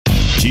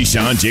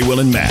Keyshawn, J. Will,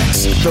 and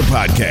Max, the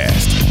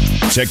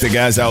podcast. Check the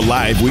guys out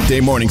live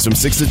weekday mornings from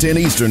 6 to 10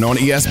 Eastern on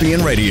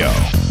ESPN Radio.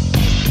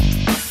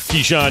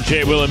 Keyshawn,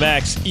 J. Will, and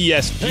Max,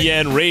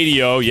 ESPN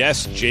Radio.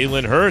 Yes,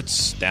 Jalen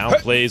Hurts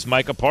downplays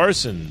Micah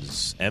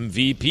Parsons'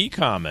 MVP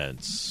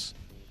comments.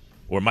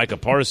 Or Micah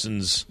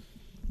Parsons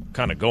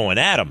kind of going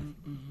at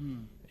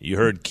him. You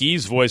heard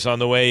Key's voice on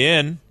the way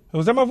in.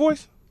 Was that my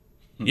voice?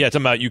 Yeah,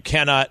 talking about you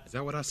cannot. Is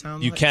that what I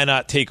sound you like?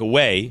 cannot take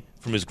away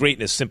from his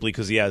greatness simply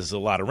because he has a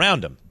lot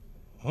around him.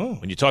 Oh.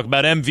 When you talk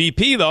about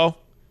MVP, though,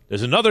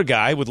 there's another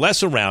guy with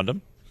less around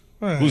him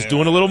who's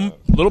doing a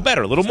little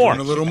better, a little more.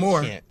 Doing a little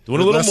more. Doing a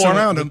little less more.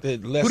 around him.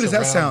 Less Who does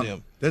that around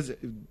sound?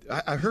 him.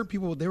 I heard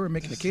people, they were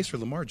making a case for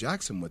Lamar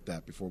Jackson with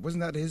that before.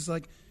 Wasn't that his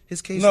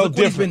case? No, Look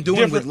what he's been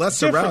doing with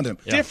less around him.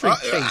 Different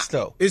case,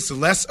 though. It's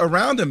less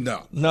around him,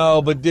 though.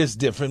 No, but this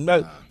different.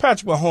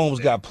 Patrick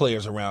Mahomes got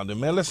players around him,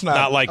 man. Let's not.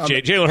 Not like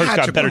Jalen Hurts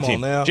got a better team.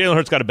 Jalen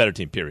Hurts got a better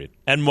team, period.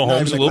 And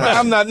Mahomes a little better.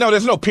 I'm not. No,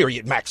 there's no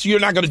period, Max. You're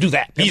not going to do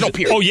that. There's no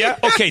period. Oh, yeah?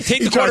 Okay,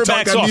 take the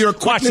quarterbacks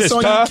off. Watch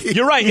this.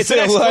 You're right. It's an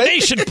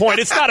exclamation point.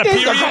 It's not a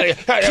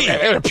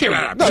period.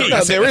 Period.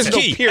 No, there is no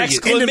period.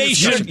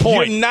 Exclamation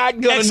point. You're not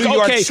going to New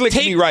York slick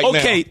me right now.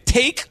 Okay,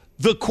 take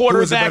the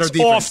quarterbacks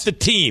off the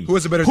team.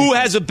 Who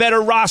has a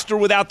better roster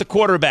without the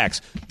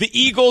quarterbacks? The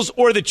Eagles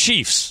or the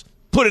Chiefs?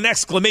 Put an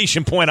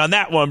exclamation point on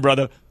that one,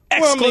 brother.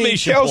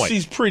 Exclamation point.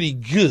 Kelsey's pretty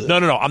good. No.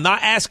 I'm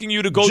not asking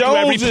you to go through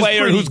every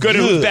player who's good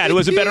and who's bad, who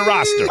has a better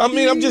roster. I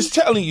mean, I'm just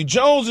telling you,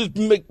 Jones is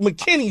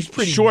McKinney's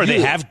pretty good. Sure,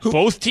 they have.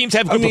 Both teams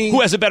have good.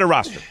 Who has a better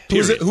roster?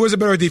 Who has a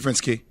better defense,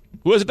 Key?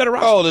 Who has a better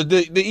roster? Oh,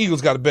 the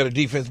Eagles got a better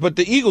defense. But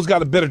the Eagles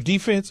got a better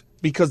defense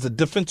because the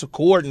defensive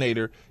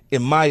coordinator,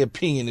 in my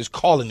opinion, is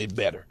calling it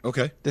better.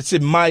 Okay. That's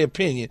in my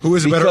opinion. Who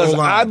is a better O-line?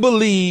 Because I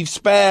believe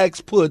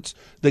Spags puts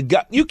the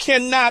guy. You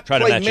cannot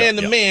play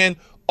man-to-man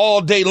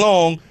all day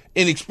long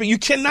and expect. You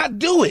cannot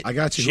do it. I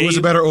got you. Who is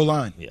a better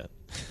O-line? Yeah.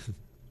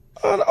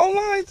 The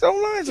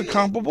O-lines are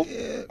comparable.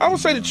 I would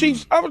say the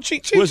Chiefs.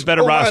 Chiefs. Who has a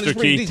better O-line roster,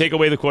 Key? Take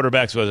away the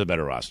quarterbacks. Who has a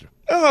better roster?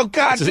 Oh,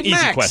 God. It's an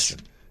easy question.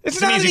 It's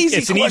not an easy question.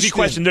 It's an easy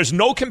question. There's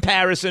no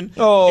comparison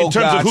in terms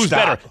of who's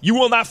better. You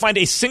will not find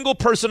a single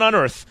person on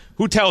earth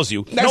who tells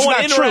you, no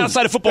one in or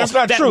outside of football,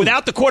 that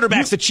without the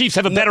quarterbacks, the Chiefs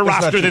have a better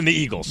roster than the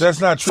Eagles.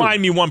 That's not true.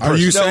 Find me one person. Are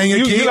you saying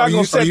it, Key? You're not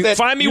going to set that.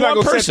 Find me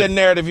one person. Set that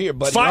narrative here,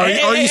 buddy.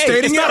 Are you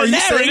stating it? Are you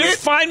saying it?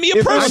 Find me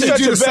a person.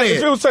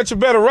 If it was such a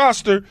better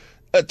roster,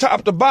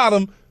 top to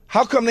bottom,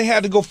 how come they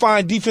had to go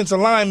find defensive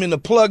linemen to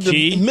plug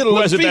the middle of the field?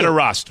 Who has a better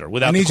roster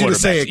without the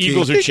quarterbacks?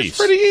 Eagles or Chiefs? It's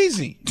pretty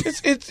easy.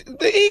 It's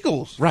the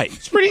Eagles. Right.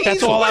 It's pretty easy.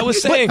 That's all I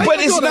was saying. But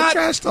it's not.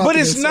 But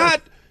it's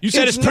not. You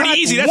said it's pretty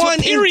easy. That's what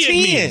period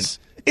means.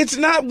 It's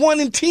not 1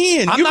 in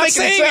 10. I'm not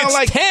saying it's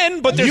like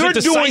 10, but there's a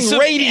decisive You're doing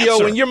radio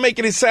answer. And you're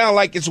making it sound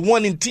like it's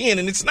 1 in 10,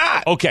 and it's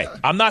not. Okay,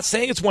 I'm not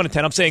saying it's 1 in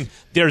 10. I'm saying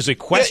there's a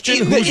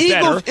question who's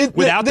better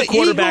without the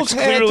quarterbacks.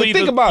 Clearly,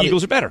 the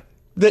Eagles are better.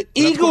 The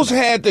Eagles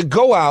had to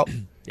go out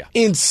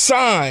and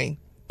sign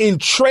and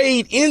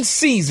trade in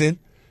season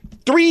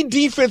 3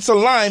 defensive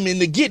linemen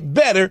to get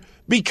better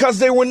because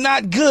they were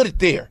not good at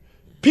there.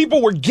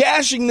 People were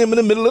gashing them in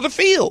the middle of the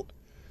field.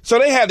 So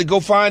they had to go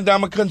find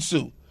Ndamukong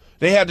Suh.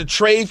 They had to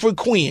trade for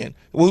Quinn,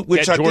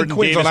 which I think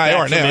Quinn's on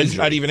IR now. He's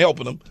not even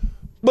helping them.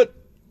 But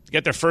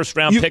get their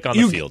first-round pick on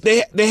the field.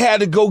 They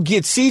had to go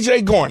get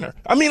C.J. Garner.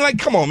 I mean, like,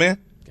 come on, man.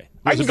 Okay.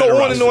 I can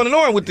go on and on and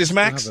on with this,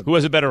 Max. Who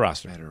has a better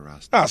roster?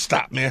 Oh,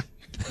 stop, man.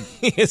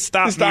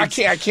 I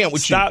can't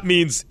with you. Stop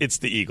means it's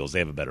the Eagles. They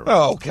have a better roster.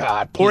 Oh,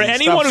 God. Please, or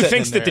anyone who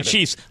thinks that the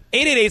Chiefs.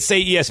 888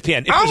 say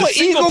ESPN. If I'm an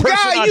Eagle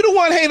guy. You the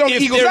one hating on the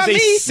Eagles, not me. If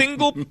there's a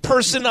single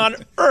person on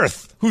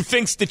earth who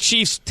thinks the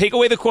Chiefs, take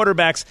away the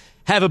quarterbacks,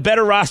 have a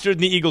better roster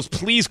than the Eagles,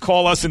 please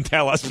call us and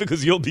tell us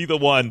because you'll be the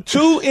one.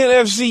 2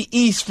 NFC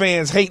East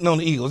fans hating on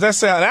the Eagles. That's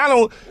how I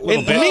don't.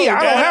 And me,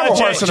 I don't have a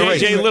horse in the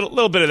race. A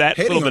little bit of that.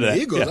 Hating little bit on of the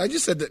that. Eagles. Yeah. I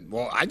just said that.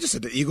 Well, I just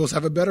said the Eagles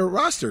have a better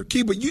roster,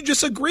 Key. But you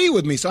just agree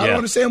with me, so I don't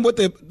understand what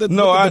the debate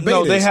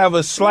is. They have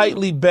a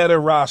slightly better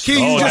roster.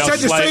 Key, you just said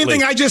the same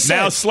thing I just said.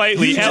 Now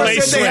slightly. You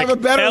just said they have a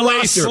better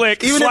roster. Even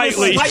if it's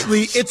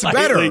slightly, it's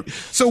better.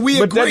 So we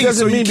agree. But that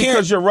doesn't mean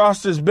because your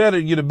roster is better,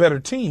 you're the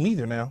better team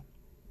either. Now,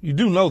 you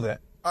do know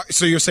that.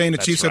 So you're saying the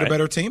Chiefs are the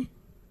better team?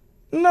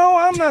 No,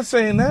 I'm not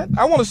saying that.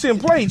 I want to see them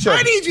play each other.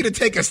 I need you to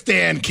take a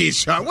stand,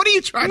 Keyshawn. What are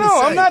you trying to say?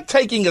 No, I'm not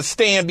taking a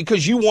stand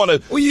because you want to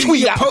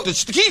tweet out the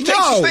stand.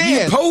 No,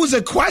 you pose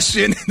a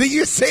question that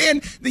you're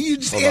saying that you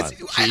just answer.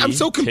 I'm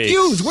so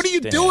confused. What are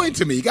you doing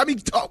to me? You got me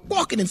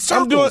walking in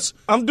circles.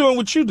 I'm doing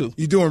what you do.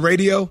 You doing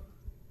radio?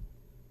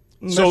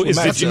 So look,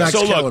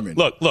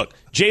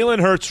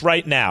 Jalen Hurts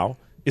right now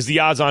is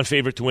the odds-on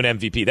favorite to win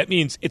MVP. That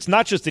means it's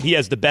not just that he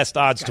has the best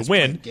odds to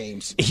win.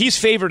 He's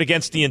favored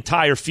against the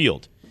entire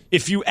field.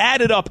 If you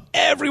added up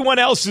everyone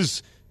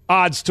else's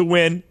odds to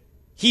win,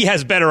 he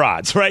has better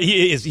odds, right?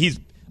 He's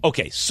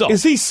okay. So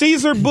is he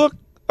Caesar book?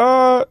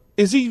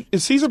 Is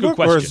Caesar book?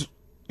 Question.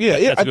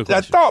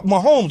 I thought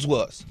Mahomes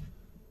was,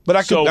 but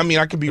I could.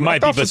 I could be. It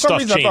might be, but stuff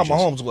changes. I thought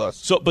Mahomes was.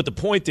 So, but the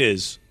point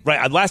is,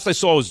 right? Last I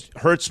saw was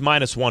Hurts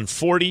minus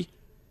 140,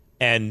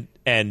 and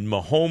and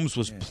Mahomes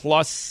was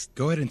plus.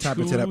 Go ahead and tap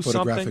into that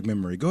photographic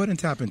memory. Go ahead and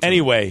tap into.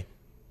 Anyway,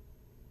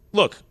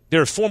 look,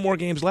 there are 4 more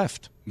games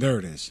left. There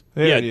it is.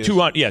 Yeah,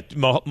 200. Yeah,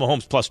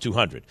 Mahomes plus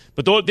 200.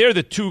 But they're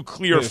the 2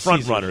 clear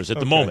front runners at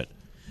the moment.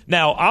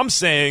 Now I'm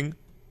saying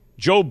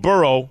Joe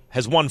Burrow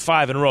has won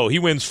 5 in a row. He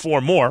wins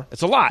 4 more.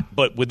 It's a lot.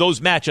 But with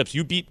those matchups,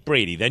 you beat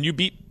Brady. Then you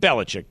beat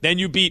Belichick. Then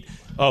you beat,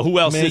 who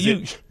else is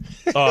it?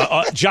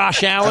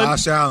 Josh Allen.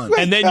 Josh Allen.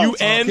 And then you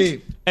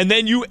end. And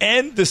then you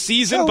end the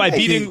season by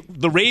beating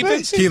the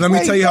Ravens. Key, let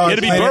me tell you how I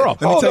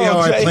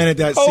planted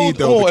that seed,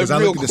 though, because I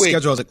looked at the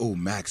schedule. I was like, oh,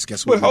 Max,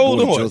 guess what?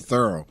 Joe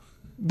Thorough.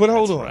 But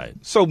hold on. Right.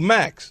 So,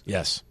 Max.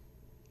 Yes.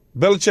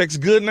 Belichick's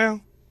good now?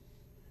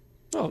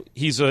 Well,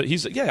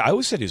 I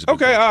always said he's a good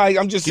coach. Okay, all right.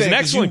 I'm just saying. He's an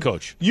excellent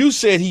coach. You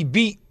said he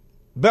beat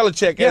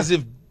Belichick as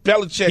if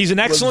Belichick. He's an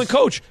excellent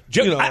coach.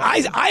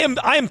 I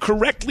am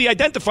correctly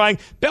identifying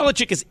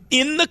Belichick is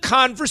in the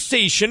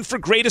conversation for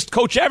greatest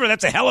coach ever.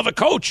 That's a hell of a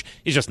coach.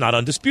 He's just not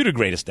undisputed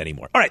greatest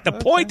anymore. All right, the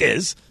point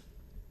is,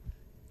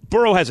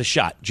 Burrow has a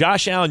shot.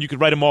 Josh Allen, you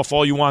could write him off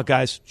all you want,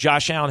 guys.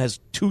 Josh Allen has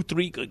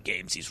 2-3 good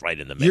games. He's right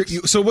in the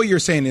mix. So what you're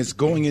saying is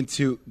going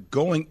into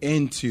the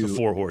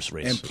 4-horse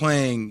race and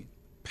playing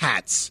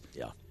Pats.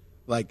 Yeah,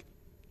 like.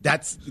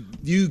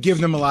 You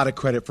give them a lot of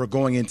credit for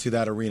going into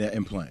that arena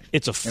and playing.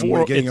 It's a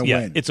 4. Getting a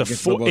win. It's a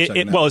 4.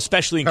 Well,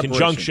 especially in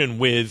conjunction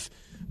with,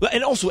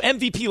 and also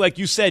MVP, like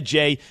you said,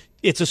 Jay.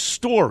 It's a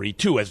story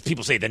too, as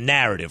people say, the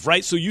narrative,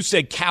 right? So you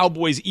said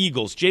Cowboys,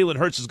 Eagles. Jalen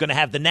Hurts is going to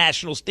have the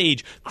national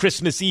stage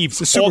Christmas Eve.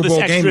 All this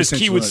extras.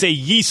 He would say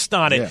yeast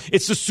on it. Yeah.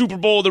 It's the Super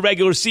Bowl of the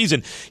regular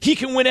season. He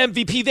can win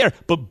MVP there,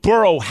 but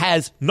Burrow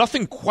has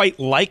nothing quite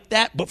like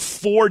that, but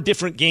 4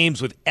 different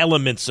games with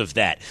elements of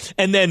that.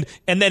 And then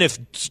if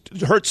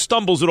Hurts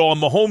stumbles at all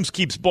and Mahomes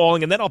keeps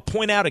balling, and then I'll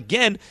point out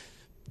again,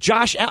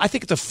 Josh, I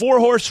think it's a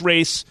 4-horse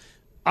race.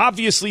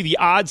 Obviously, the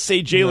odds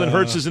say Jalen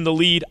Hurts is in the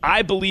lead.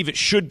 I believe it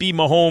should be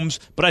Mahomes,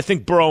 but I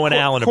think Burrow and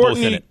Allen are both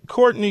in it.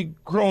 Courtney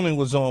Cronin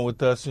was on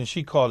with us, and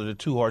she called it a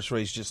 2-horse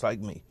race just like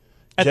me.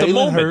 At the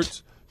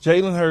moment.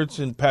 Jalen Hurts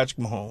and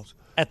Patrick Mahomes.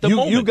 At the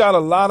moment. You got a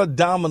lot of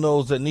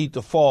dominoes that need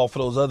to fall for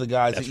those other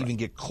guys to even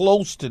get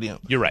close to them.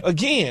 You're right.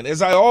 Again,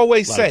 as I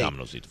always say,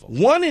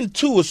 1 and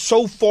 2 is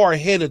so far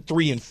ahead of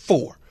 3 and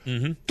 4.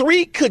 Mm-hmm.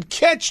 3 could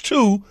catch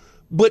 2,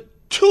 but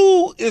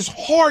 2 is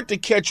hard to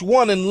catch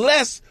 1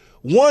 unless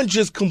 1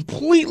 just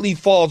completely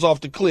falls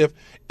off the cliff,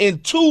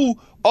 and 2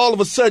 all of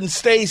a sudden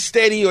stays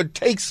steady or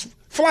takes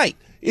flight.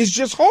 It's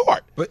just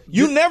hard. But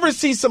you never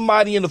see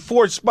somebody in the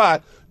 4th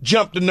spot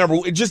jump to number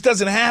 1. It just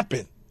doesn't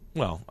happen.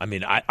 Well, I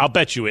mean, I'll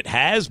bet you it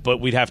has, but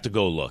we'd have to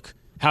go look.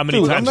 How many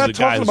times? I'm not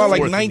talking about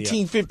like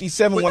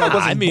 1957 when I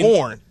wasn't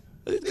born.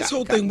 This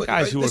whole thing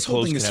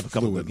is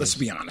fluid. Let's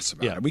be honest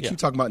about it. We keep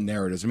talking about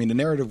narratives. I mean, the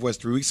narrative was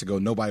 3 weeks ago,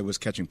 nobody was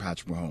catching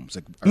Patrick Mahomes.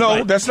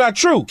 That's not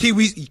true.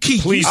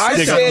 Please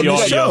I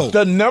said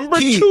the number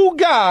 2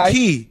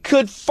 guy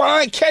could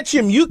catch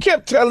him. You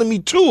kept telling me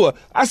Tua.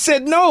 I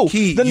said no.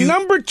 The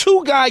number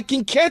 2 guy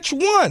can catch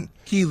 1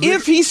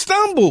 if he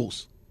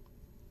stumbles.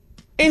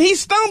 And he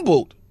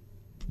stumbled.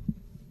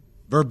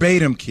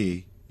 Verbatim,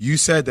 Key. You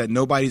said that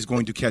nobody's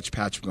going to catch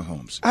Patrick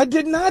Mahomes. I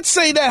did not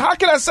say that. How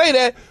can I say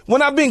that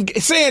when I've been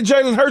saying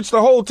Jalen Hurts the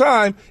whole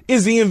time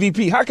is the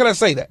MVP? How can I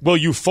say that? Well,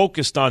 you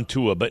focused on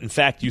Tua, but in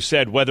fact you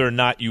said whether or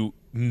not you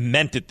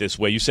meant it this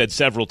way. You said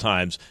several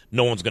times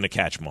no one's going to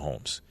catch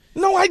Mahomes.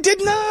 No, I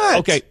did not.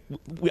 Okay.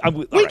 We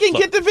can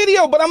get the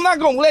video, but I'm not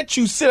going to let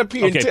you sit up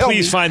here and tell me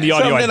please find the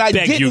audio. I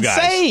beg you guys.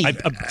 Say.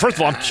 First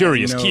of all, I'm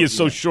curious. Key is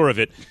so sure of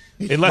it.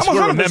 Unless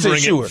we're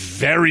remembering it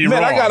very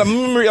wrong. Man, I got a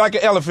memory like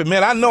an elephant,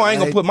 man. I know I ain't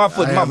going to put my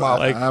foot in my mouth.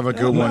 I have a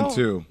good one,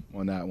 too,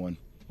 on that one.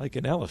 Like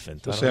an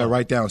elephant. I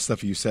write down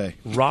stuff you say.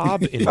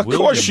 Rob and Of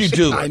course you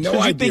do. I know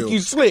I do. You think you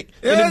slick,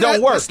 and it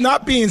don't work. That's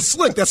not being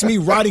slick. That's me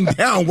writing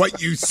down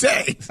what you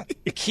say.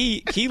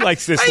 He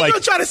likes this. I ain't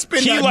gonna try to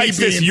spin he that likes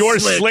this you're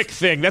slick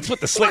thing. That's what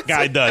the slick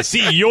guy does.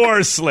 See,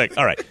 you're slick.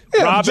 All right.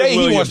 Rob Jay,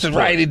 he wants to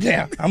write it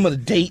down. I'm going to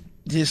date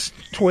this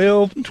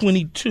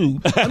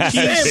 12-22.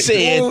 He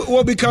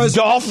said, because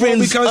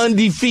Dolphins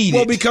undefeated.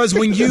 Well, because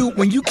when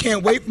you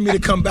can't wait for me to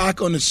come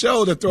back on the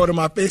show to throw it in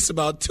my face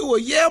about Tua,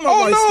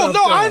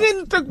 I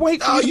didn't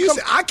wait for you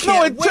to come. I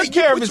can't it took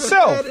care of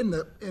itself.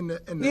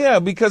 Yeah,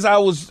 because I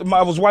was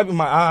wiping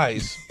my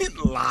eyes.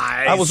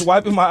 Lies. I was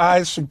wiping my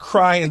eyes from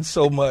crying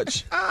so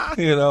much.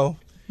 The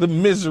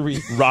misery.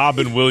 Rob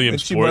and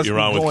Williamsport, you're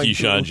on with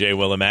Keyshawn, J.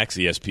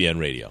 Willimax, ESPN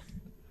Radio.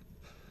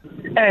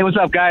 Hey, what's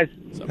up, guys?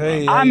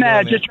 Hey, I'm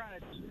just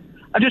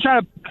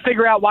trying to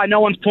figure out why no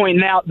one's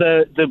pointing out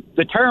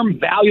the term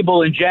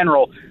valuable in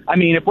general. I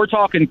mean, if we're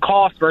talking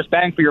cost versus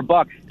bang for your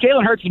buck,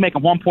 Jalen Hurts is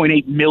making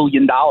 $1.8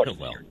 million.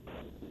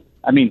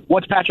 I mean,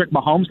 what's Patrick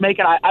Mahomes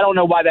making? I don't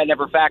know why that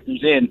never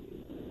factors in.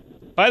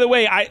 By the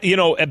way,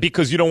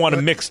 because you don't want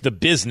to mix the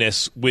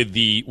business with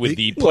the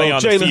play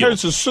on the field. Jalen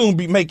Hurts will soon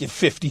be making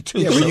 52.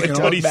 Yeah,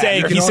 but he's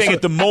saying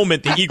at the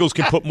moment the Eagles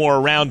can put more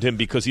around him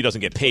because he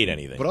doesn't get paid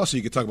anything. But also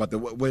you could talk about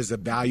what is the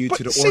value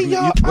to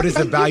the what is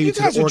the value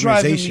to the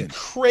organization?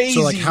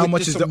 So like how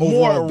much is the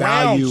overall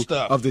value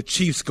of the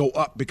Chiefs go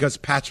up because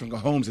Patrick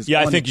Mahomes is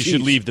I think you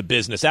should leave the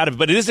business out of it.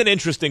 But it is an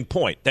interesting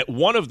point that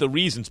one of the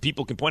reasons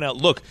people can point out,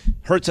 look,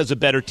 Hurts has a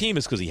better team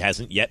is because he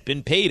hasn't yet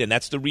been paid, and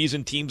that's the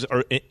reason teams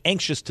are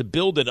anxious to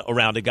build it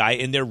around a guy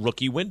in their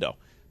rookie window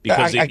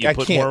because you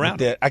put more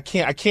around it. I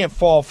can't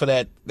fall for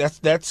that.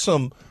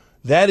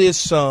 That is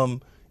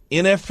some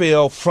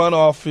NFL front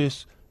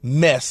office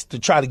mess to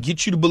try to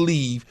get you to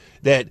believe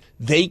that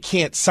they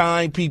can't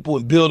sign people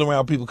and build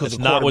around people because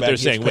that's not what they're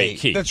saying. Wait,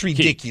 Key, that's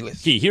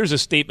ridiculous. Key, here's a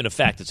statement of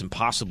fact that's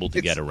impossible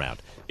to get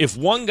around. If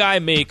one guy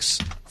makes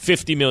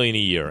 $50 million a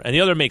year and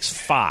the other makes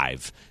 $5 million,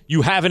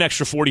 you have an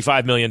extra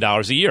 $45 million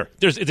a year.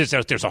 There's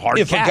a hard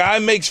cap. If a guy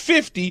makes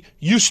 50,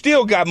 you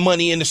still got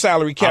money in the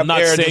salary cap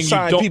area to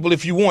sign people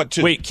if you want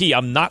to. Wait, Key,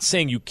 I'm not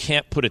saying you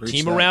can't put a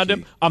team around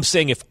him. I'm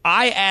saying if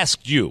I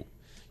asked you,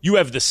 you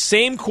have the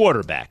same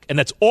quarterback, and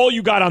that's all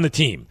you got on the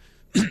team.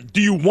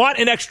 Do you want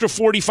an extra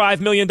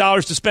 $45 million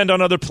to spend on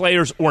other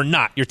players or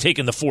not? You're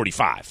taking the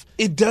 45.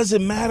 It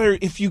doesn't matter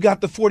if you got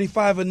the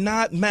 45 or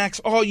not, Max.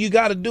 All you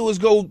got to do is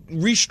go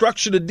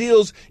restructure the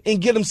deals and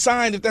get them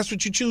signed if that's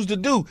what you choose to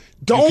do.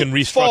 You can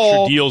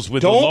restructure deals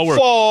with a lower salary. Don't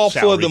fall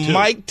for the too.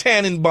 Mike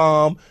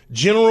Tannenbaum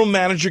general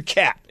manager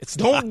cap.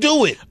 Don't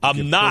do it.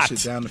 I'm not.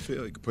 Push it down the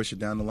field. You can push it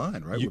down the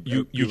line, right?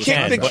 You kick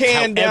can. the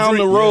can down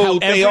the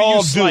road. They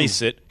all do.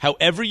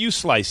 However you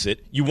slice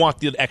it, you want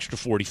the extra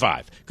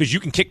 45 because you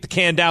can kick the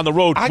can down the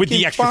road with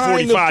the extra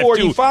 45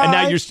 too, and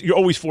now you're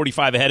always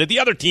 45 ahead of the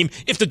other team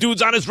if the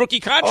dude's on his rookie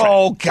contract.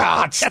 Oh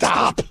God,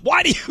 stop!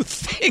 Why do you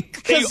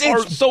think they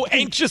are so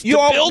anxious to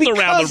build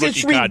around the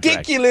rookie contract? It's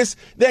ridiculous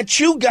that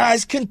you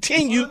guys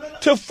continue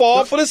to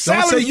fall for the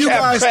salary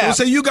cap crap. Don't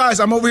say you guys.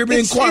 I'm over here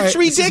being quiet. It's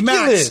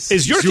ridiculous.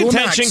 Is your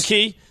contention,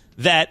 Key,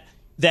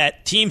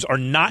 that teams are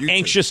not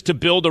anxious to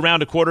build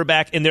around a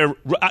quarterback in their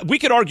we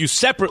could argue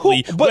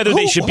separately whether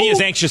they should be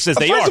as anxious as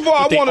they are. First of all,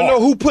 I want to know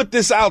who put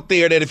this out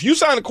there that if you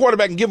sign a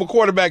quarterback and give a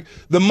quarterback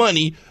the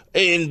money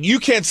and you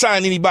can't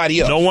sign anybody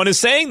else. No one is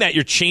saying that.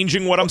 You're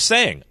changing what I'm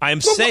saying. I'm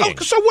saying.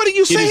 So what are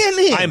you saying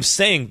then? I'm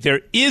saying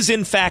there is,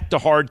 in fact, a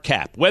hard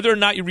cap. Whether or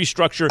not you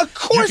restructure. Of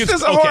course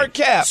there's a hard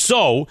cap.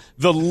 So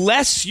the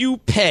less you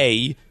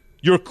pay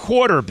your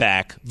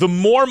quarterback, the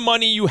more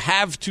money you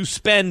have to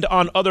spend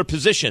on other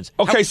positions.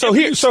 Okay, so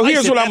here's what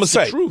I'm going to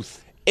say.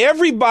 Truth.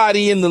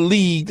 Everybody in the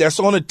league that's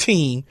on a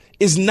team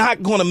is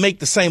not going to make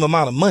the same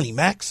amount of money,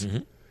 Max. Mm-hmm.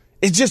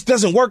 It just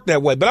doesn't work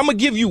that way. But I'm going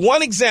to give you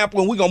one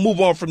example, and we're going to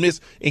move on from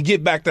this and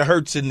get back to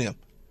Hurts and them.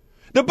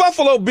 The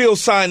Buffalo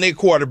Bills signed their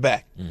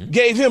quarterback,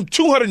 gave him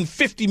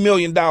 $250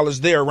 million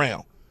there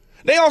around.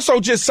 They also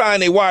just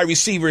signed a wide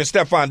receiver in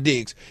Stephon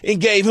Diggs and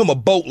gave him a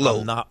boatload.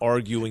 I'm not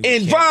arguing.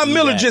 And Von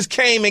Miller just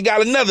came and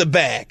got another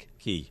bag.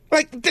 Key.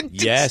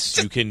 Yes,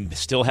 you can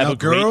still have a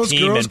great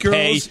team and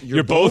pay.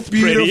 You're both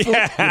pretty.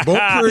 You're both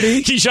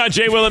pretty. Keyshawn,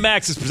 J. Will, and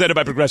Max is presented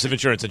by Progressive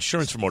Insurance.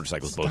 Insurance for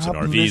motorcycles, boats, and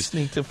RVs.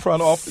 Listening to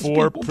front office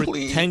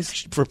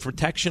for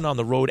protection on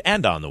the road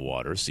and on the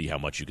water. See how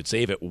much you could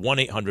save at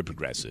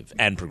 1-800-PROGRESSIVE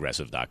and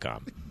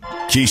Progressive.com.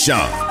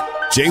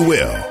 Keyshawn, J.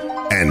 Will,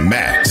 and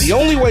Max. The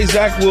only way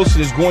Zach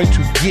Wilson is going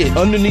to get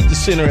underneath the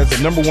center as the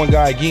number one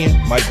guy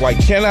again, Mike White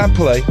cannot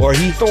play or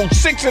he throws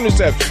 6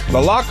 interceptions.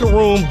 The locker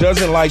room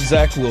doesn't like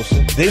Zach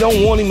Wilson. They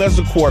don't want him as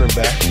a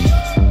quarterback.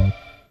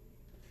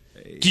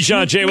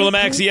 Keyshawn, J. Will, and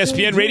Max,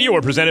 ESPN Radio,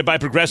 are presented by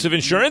Progressive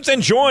Insurance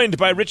and joined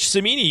by Rich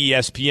Cimini,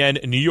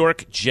 ESPN New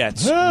York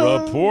Jets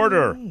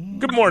reporter.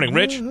 Good morning,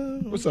 Rich.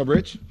 What's up,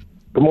 Rich?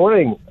 Good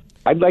morning.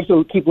 I'd like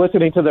to keep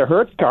listening to the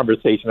Hurts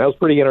conversation. That was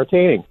pretty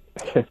entertaining.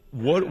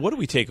 What do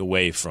we take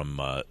away from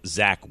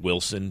Zach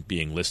Wilson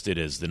being listed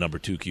as the number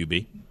 2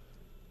 QB?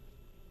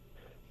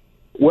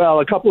 Well,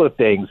 a couple of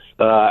things.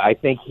 I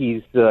think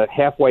he's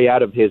halfway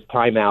out of his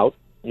timeout,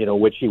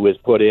 which he was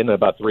put in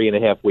about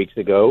 3.5 weeks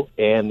ago.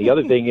 And the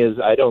other thing is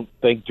I don't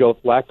think Joe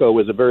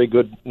Flacco is a very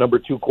good number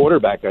 2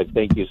 quarterback. I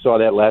think you saw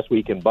that last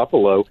week in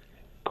Buffalo,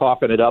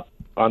 coughing it up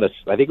on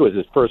I think it was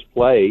his first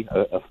play,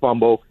 a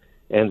fumble.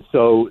 And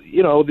so,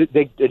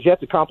 the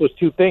Jets accomplish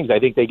 2 things. I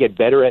think they get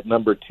better at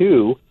number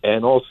 2,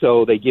 and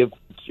also they give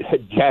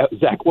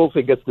Zach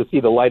Wilson gets to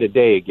see the light of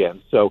day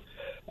again. So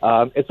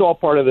it's all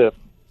part of the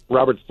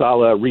Robert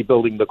Saleh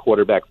rebuilding the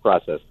quarterback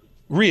process.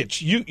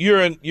 Rich, you're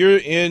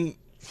in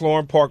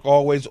Florham Park,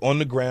 always on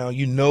the ground.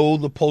 You know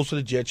the pulse of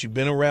the Jets. You've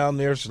been around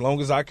there as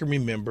long as I can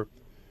remember.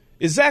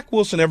 Is Zach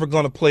Wilson ever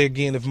going to play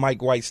again if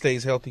Mike White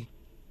stays healthy?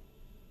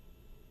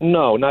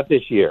 No, not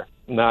this year.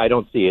 No, I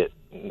don't see it.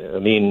 I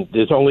mean,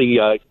 there's only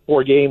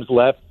 4 games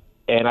left,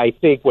 and I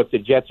think what the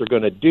Jets are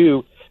going to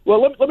do – well,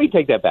 let me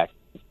take that back.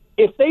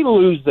 If they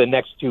lose the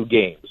next 2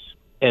 games,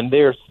 and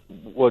there's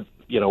what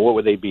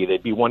would they be?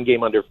 They'd be 1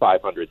 game under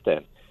 500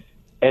 then.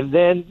 And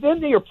then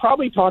they are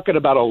probably talking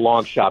about a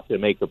long shot to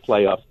make the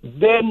playoffs.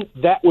 Then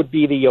that would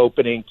be the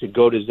opening to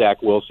go to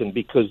Zach Wilson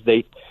because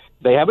they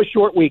They have a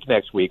short week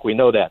next week. We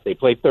know that. They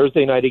play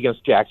Thursday night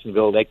against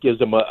Jacksonville. That gives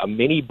them a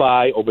mini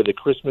bye over the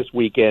Christmas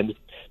weekend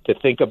to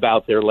think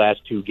about their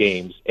last two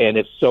games. And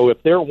if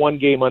they're one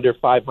game under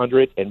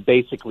 500 and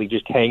basically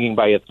just hanging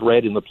by a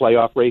thread in the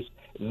playoff race,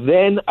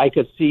 then I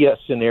could see a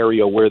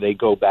scenario where they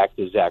go back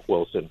to Zach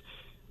Wilson.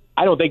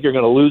 I don't think they're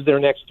going to lose their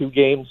next two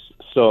games,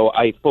 so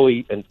I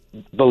fully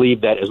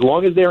believe that as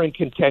long as they're in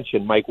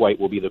contention, Mike White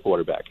will be the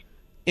quarterback.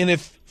 And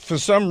if for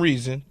some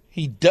reason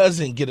he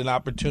doesn't get an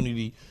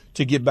opportunity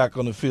to get back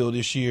on the field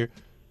this year,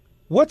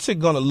 what's it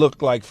going to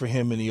look like for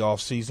him in the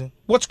offseason?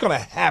 What's going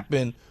to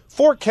happen?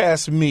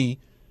 Forecast me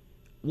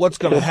what's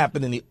going to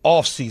happen in the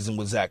offseason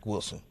with Zach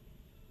Wilson.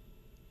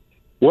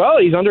 Well,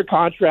 he's under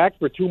contract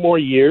for 2 more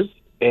years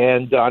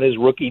and on his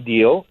rookie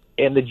deal,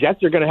 and the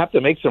Jets are going to have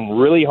to make some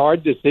really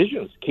hard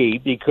decisions, Key,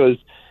 because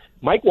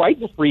Mike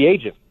White's a free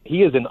agent.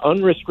 He is an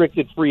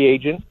unrestricted free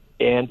agent,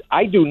 and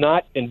I do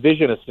not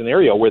envision a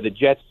scenario where the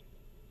Jets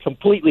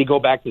completely go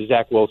back to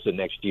Zach Wilson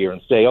next year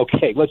and say,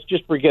 okay, let's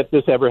just forget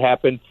this ever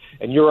happened,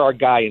 and you're our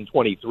guy in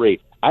 23.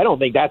 I don't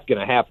think that's going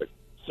to happen.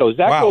 So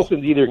Zach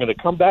Wilson's either going to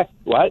come back.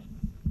 What?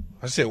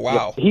 I said,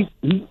 wow.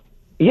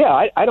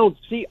 I don't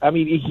see. I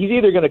mean, he's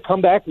either going to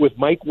come back with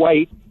Mike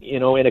White,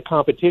 in a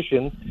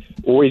competition,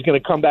 or he's going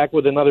to come back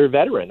with another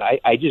veteran.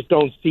 I just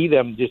don't see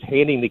them just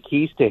handing the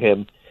keys to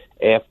him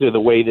after the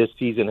way this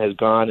season has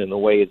gone and the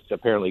way it's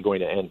apparently going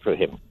to end for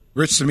him.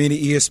 Rich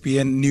Cimini,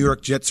 ESPN New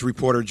York Jets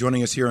reporter,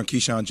 joining us here on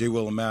Keyshawn, J.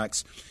 Will, and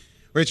Max.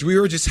 Rich, we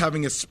were just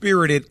having a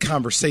spirited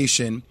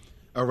conversation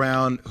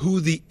around who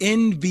the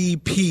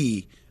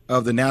MVP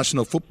of the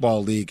National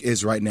Football League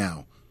is right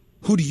now.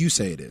 Who do you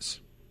say it is?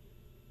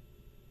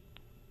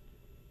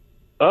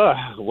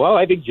 Well,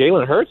 I think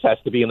Jalen Hurts has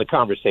to be in the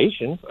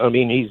conversation. I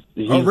mean,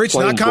 he's Rich,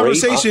 not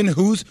conversation.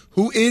 Great.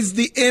 Who is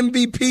the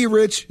MVP,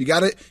 Rich? You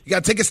got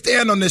to take a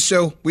stand on this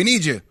show. We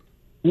need you.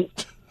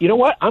 You know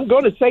what? I'm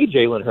going to say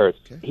Jalen Hurts.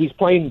 Okay. He's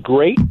playing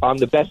great on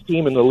the best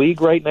team in the league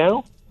right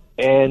now,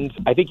 and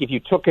I think if you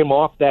took him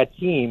off that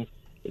team,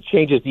 it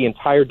changes the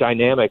entire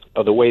dynamic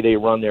of the way they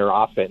run their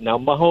offense. Now,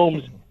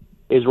 Mahomes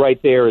is right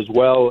there as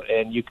well,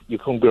 and you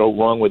couldn't go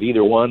wrong with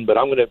either one, but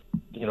I'm going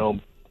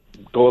to,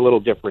 go a little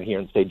different here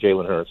and say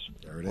Jalen Hurts.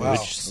 There it is.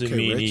 Rich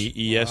Cimini,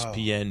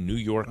 ESPN New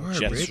York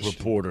Jets Rich.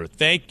 reporter.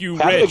 Thank you,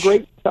 Rich.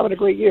 Having a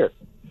great year.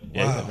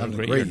 Yeah, having a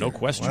great year, no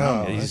question.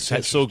 Wow.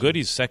 He's so good,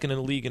 he's second in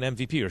the league in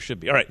MVP, or should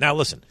be. All right, now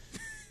listen.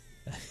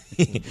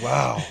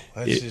 Wow.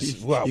 You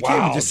can't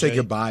even just say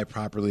goodbye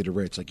properly to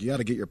Rich. Like, you got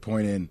to get your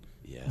point in.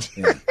 Yeah.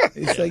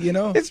 It's like,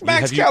 It's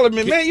Max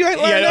Kellerman, man. You ain't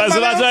learned I was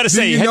about to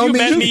say, have you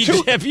met me?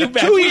 2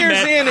 years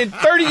in and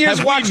 30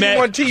 years watching you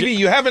on TV.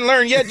 You haven't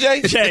learned yet,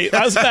 Jay? Jay,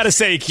 I was about to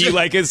say, Key,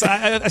 like,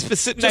 I've been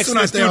sitting next to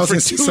this dude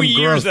for 2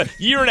 years, a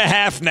year and a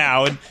half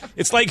now, and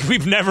it's like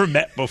we've never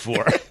met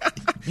before.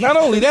 Not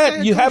only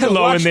that, you haven't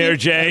Hello watched in there,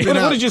 Jay.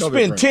 What did you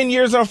spend, 10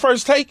 years on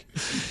First Take?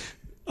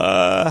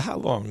 How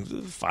long?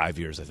 5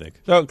 years, I think.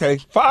 Okay,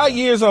 5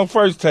 years on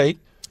First Take.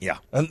 Yeah.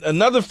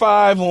 Another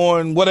 5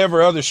 on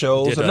whatever other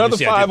shows. Another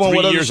 5 on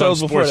whatever shows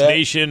before that. 3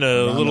 years on Sports Nation,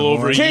 a little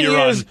over a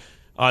year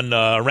on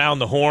Around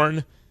the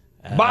Horn.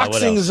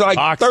 Boxing is like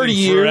Boxing 30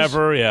 years.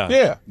 Forever, yeah.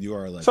 Yeah. You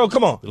are a legend. So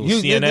come on.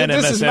 CNN,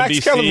 this MSNBC, is Max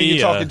Kellerman you're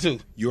talking to.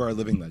 You are a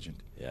living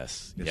legend.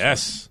 Yes.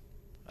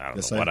 I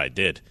don't know what I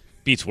did.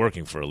 Beats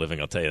working for a living,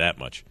 I'll tell you that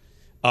much.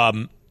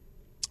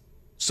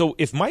 So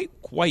if Mike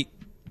White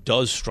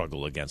does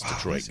struggle against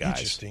Detroit guys.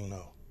 Interesting,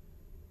 though.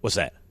 What's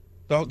that?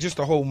 No, just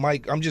the whole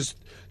Mike.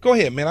 Go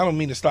ahead, man. I don't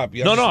mean to stop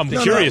you. I'm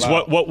curious.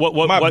 What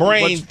my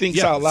brain thinks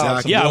out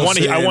loud. Yeah, I want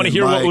to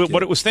hear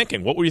what it was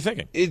thinking. What were you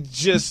thinking?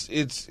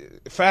 It's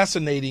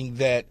fascinating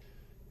that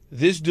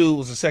this dude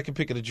was the second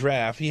pick of the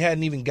draft. He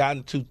hadn't even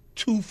gotten to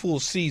 2 full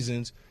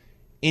seasons,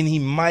 and he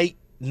might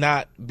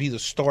not be the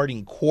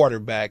starting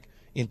quarterback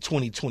in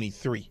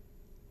 2023.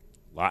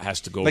 A lot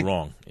has to go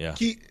wrong. Yeah.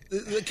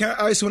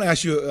 I just want to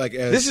ask you,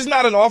 this is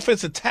not an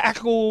offensive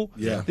tackle.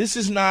 Yeah. This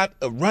is not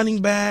a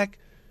running back.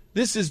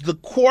 This is the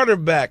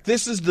quarterback.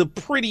 This is the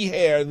pretty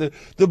hair, the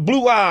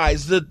blue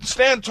eyes, the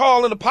stand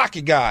tall in the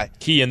pocket guy.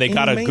 Key, and they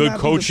got a good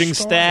coaching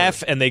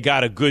staff, and they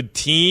got a good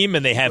team,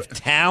 and they have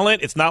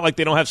talent. It's not like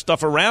they don't have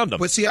stuff around them.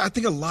 But see, I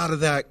think a lot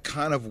of that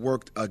kind of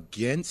worked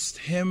against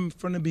him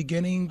from the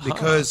beginning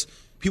because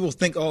people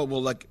think,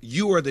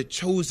 you are the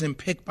chosen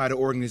pick by the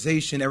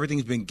organization.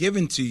 Everything's been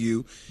given to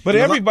you. But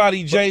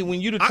everybody, Jay,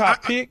 when you're the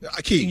top pick,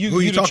 Key, who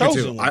are you talking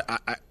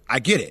to? I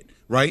get it.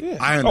 Right? Yeah.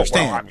 I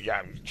understand.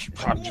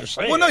 I'm just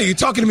saying. Well, no, you're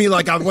talking to me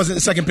like I wasn't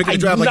the second pick of the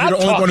draft, like you're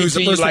the only one who's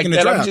the first pick in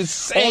the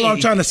draft. All I'm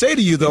trying to say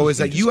to you, though, is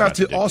that you have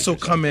to also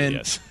come in.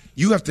 Yes.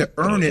 You have to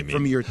earn it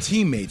from your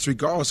teammates,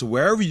 regardless of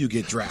wherever you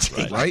get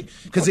drafted, right?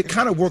 Because it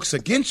kind of works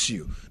against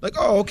you. Like,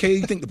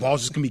 you think the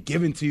ball's just going to be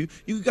given to you.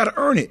 You got to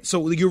earn it.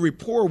 So your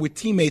rapport with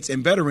teammates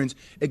and veterans,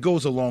 it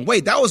goes a long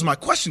way. That was my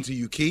question to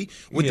you, Key.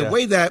 With the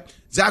way that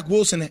Zach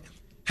Wilson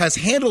has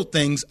handled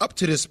things up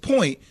to this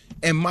point,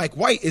 and Mike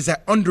White is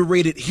that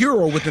underrated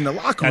hero within the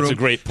locker room. That's a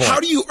great point.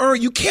 How do you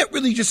earn? You can't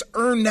really just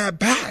earn that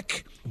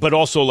back. But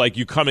also, like,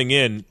 you coming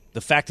in,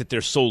 the fact that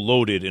they're so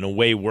loaded in a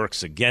way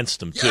works against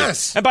them, too.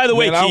 Yes. And by the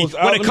way, Key,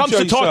 when it comes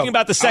to talking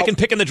about the second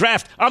pick in the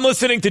draft, I'm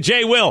listening to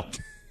Jay Will.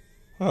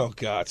 Oh,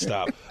 God,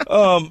 stop.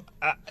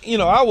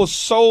 I was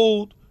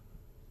sold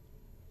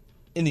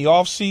in the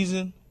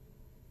offseason,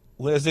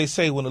 as they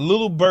say, when a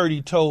little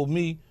birdie told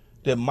me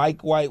that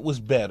Mike White was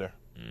better.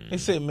 They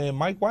said, man,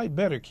 Mike White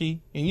better,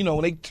 Key. And,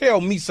 when they tell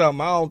me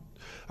something,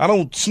 I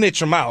don't snitch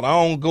them out. I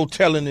don't go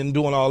telling and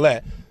doing all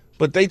that.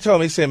 But they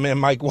told me, they said, man,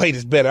 Mike White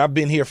is better. I've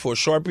been here for a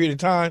short period of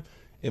time,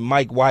 and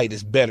Mike White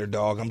is better,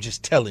 dog. I'm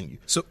just telling you.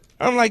 So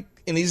I'm like,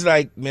 and he's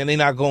like, man, they're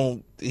not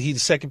going to, he's the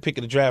second pick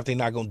of the draft. They're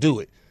not going to do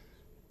it.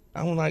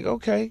 I'm like,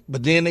 okay.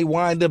 But then they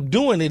wind up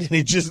doing it, and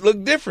it just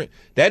looked different.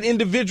 That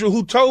individual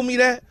who told me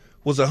that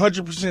was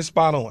 100%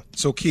 spot on.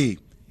 So, Key,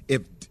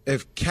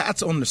 if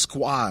cats on the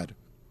squad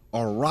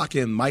are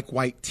rocking Mike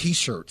White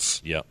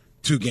T-shirts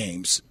to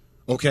games,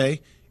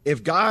 okay?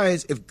 If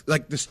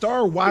like the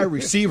star wide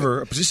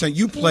receiver, a position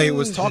you play,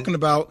 was talking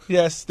about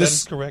that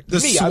is correct.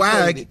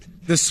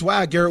 The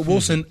swag, Garrett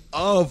Wilson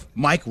of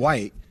Mike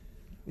White,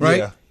 right?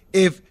 Yeah.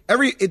 If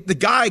the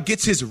guy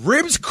gets his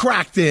ribs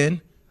cracked in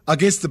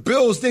against the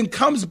Bills, then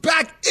comes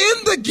back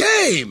in the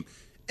game,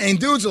 and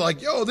dudes are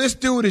like, yo, this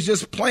dude is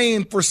just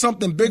playing for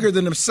something bigger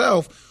than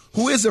himself,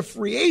 who is a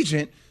free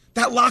agent,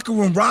 that locker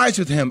room rides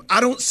with him.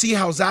 I don't see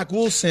how Zach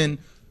Wilson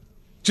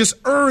just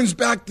earns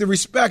back the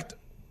respect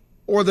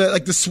or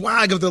the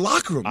swag of the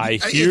locker room. I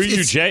hear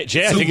you, Jay. I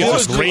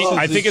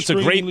think it's a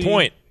great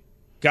point.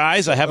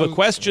 Guys, I have a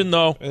question,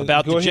 though,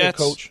 about the Jets.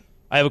 Coach.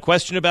 I have a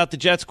question about the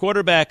Jets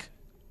quarterback,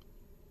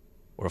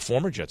 or a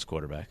former Jets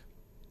quarterback,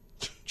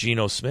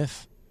 Geno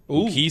Smith.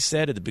 Who Key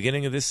said at the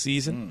beginning of this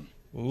season,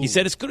 he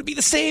said it's going to be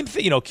the same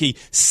thing. Key,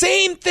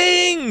 same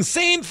thing.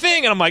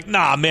 And I'm like,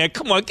 nah, man,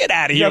 come on, get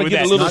out of here with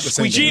that.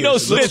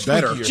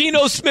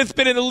 Geno Smith's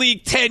been in the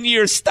league 10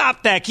 years.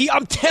 Stop that, Key.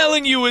 I'm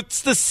telling you,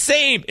 it's the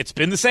same. It's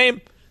been the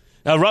same.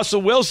 Now,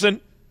 Russell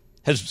Wilson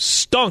has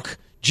stunk.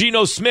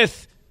 Geno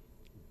Smith,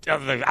 I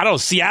don't know,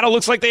 Seattle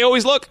looks like they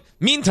always look.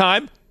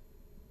 Meantime,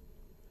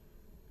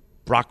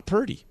 Brock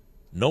Purdy.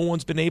 No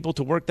one's been able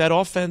to work that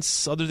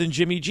offense other than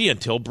Jimmy G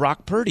until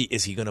Brock Purdy.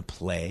 Is he going to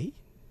play?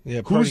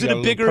 Yeah, who's in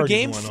a bigger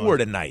game for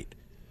tonight?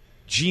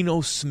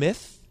 Geno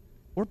Smith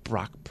or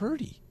Brock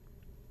Purdy?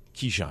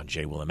 Keyshawn,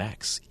 J. Will, and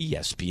Max,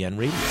 ESPN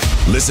Radio.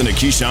 Listen to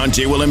Keyshawn,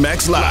 J. Will, and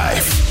Max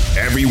live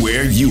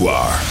everywhere you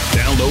are.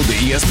 Download the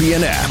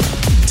ESPN app.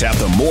 Tap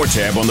the More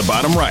tab on the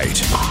bottom right.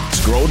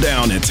 Scroll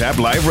down and tap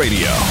Live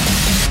Radio.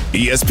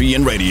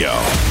 ESPN Radio,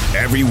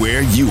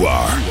 everywhere you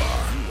are.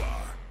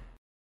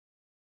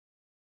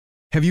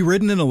 Have you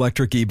ridden an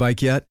electric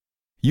e-bike yet?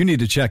 You need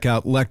to check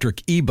out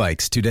Electric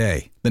E-Bikes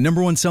today, the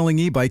 #1 selling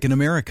e-bike in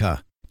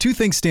America. Two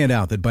things stand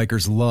out that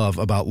bikers love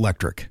about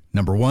Electric.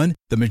 Number one,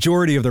 the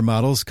majority of their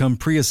models come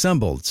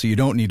pre-assembled, so you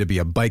don't need to be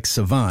a bike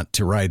savant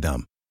to ride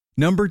them.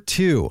 Number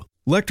two,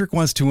 Electric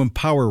wants to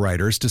empower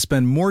riders to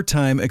spend more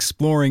time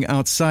exploring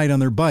outside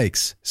on their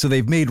bikes, so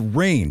they've made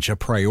range a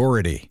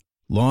priority.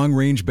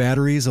 Long-range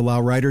batteries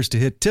allow riders to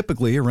hit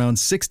typically around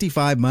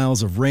 65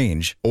 miles of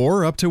range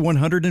or up to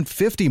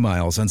 150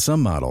 miles on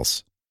some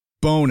models.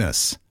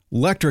 Bonus,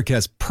 Electric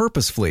has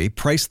purposefully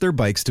priced their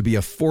bikes to be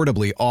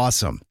affordably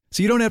awesome,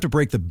 so you don't have to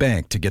break the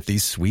bank to get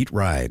these sweet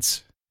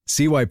rides.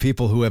 See why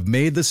people who have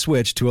made the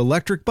switch to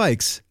electric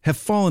bikes have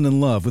fallen in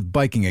love with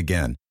biking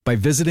again by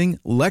visiting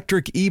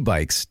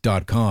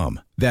lectricebikes.com.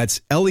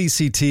 That's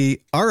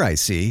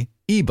LECTRIC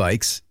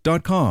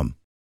ebikes.com.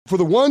 For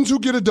the ones who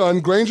get it done,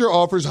 Grainger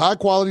offers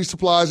high-quality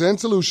supplies and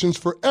solutions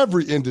for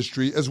every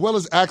industry, as well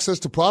as access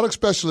to product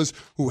specialists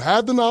who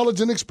have the knowledge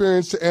and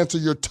experience to answer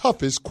your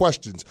toughest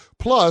questions.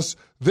 Plus,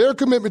 their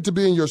commitment to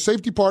being your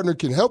safety partner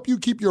can help you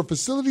keep your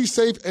facility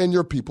safe and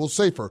your people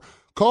safer.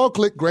 Call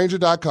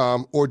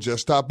clickgrainger.com or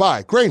just stop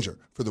by. Grainger,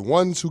 for the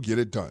ones who get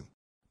it done.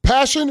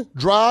 Passion,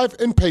 drive,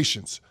 and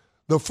patience.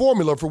 The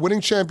formula for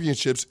winning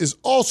championships is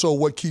also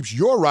what keeps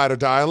your ride or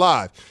die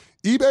alive.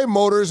 eBay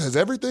Motors has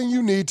everything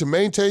you need to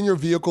maintain your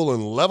vehicle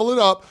and level it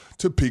up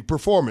to peak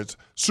performance.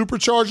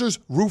 Superchargers,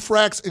 roof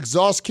racks,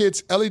 exhaust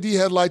kits, LED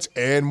headlights,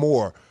 and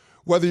more.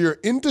 Whether you're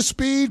into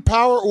speed,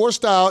 power, or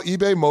style,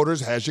 eBay Motors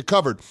has you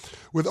covered.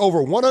 With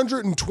over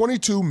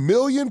 122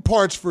 million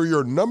parts for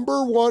your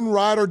number one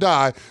ride or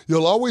die,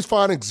 you'll always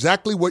find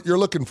exactly what you're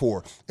looking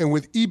for. And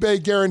with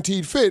eBay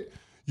Guaranteed Fit,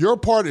 your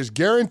part is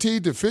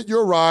guaranteed to fit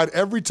your ride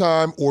every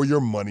time or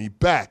your money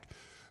back.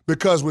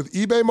 Because with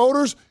eBay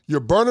Motors, you're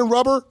burning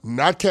rubber,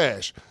 not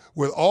cash.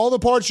 With all the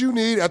parts you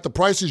need at the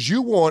prices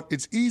you want,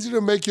 it's easy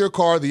to make your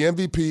car the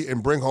MVP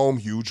and bring home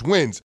huge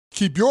wins.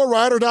 Keep your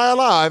ride or die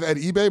alive at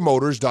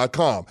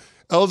ebaymotors.com.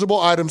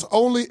 Eligible items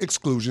only.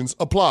 Exclusions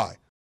apply.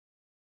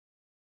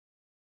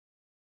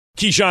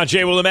 Keyshawn,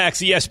 J. Will, and Max,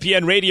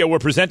 ESPN Radio. We're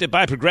presented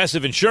by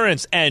Progressive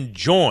Insurance and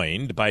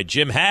joined by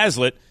Jim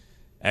Haslett,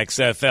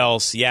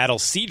 XFL Seattle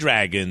Sea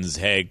Dragons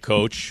head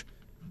coach.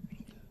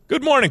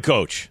 Good morning,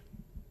 Coach.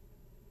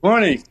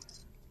 Morning.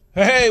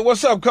 Hey,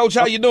 what's up, Coach?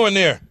 How you doing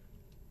there?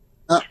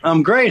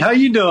 I'm great. How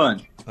you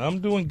doing? I'm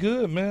doing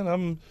good,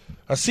 man.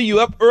 I see you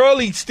up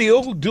early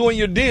still doing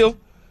your deal.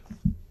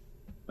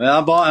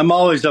 Well, I'm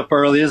always up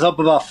early. I was up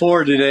about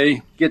 4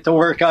 today. Get the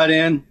workout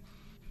in.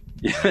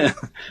 You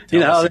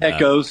know how that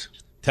goes.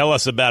 Tell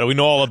us about it. We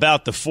know all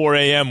about the 4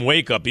 a.m.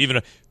 wake-up.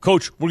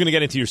 Coach, we're going to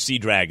get into your Sea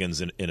Dragons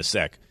in a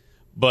sec.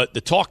 But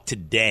the talk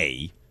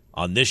today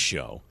on this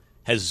show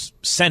has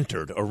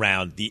centered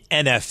around the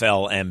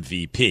NFL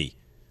MVP.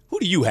 Who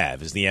do you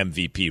have as the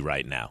MVP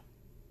right now?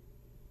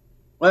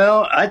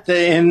 Well, I'm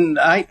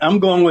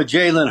going with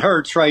Jalen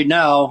Hurts right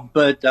now,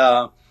 but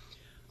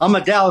I'm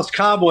a Dallas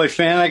Cowboy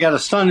fan. I got a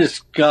son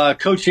that's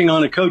coaching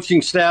on a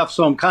coaching staff,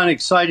 so I'm kind of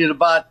excited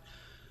about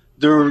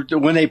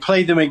when they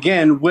play them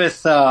again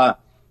with their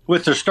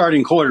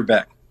starting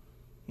quarterback.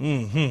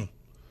 Mm-hmm.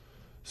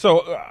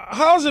 So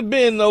how's it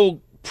been,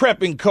 though,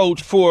 prepping,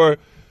 Coach, for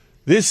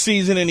this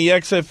season in the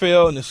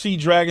XFL and the Sea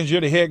Dragons?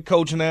 You're the head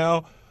coach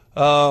now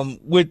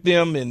with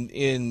them, and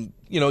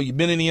you've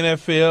been in the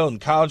NFL and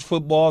college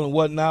football and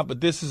whatnot,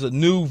 but this is a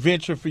new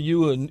venture for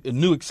you, a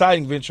new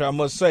exciting venture, I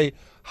must say.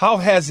 How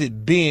has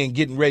it been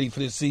getting ready for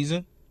this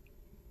season?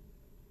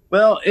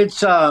 Well,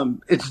 it's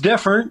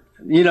different.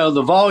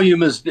 The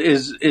volume is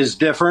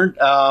different.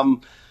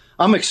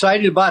 I'm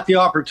excited about the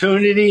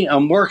opportunity.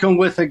 I'm working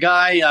with a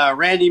guy,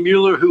 Randy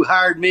Mueller, who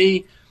hired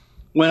me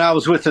when I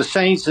was with the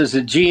Saints as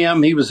a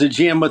GM. He was a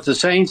GM with the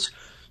Saints.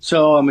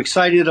 So I'm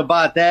excited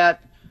about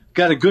that.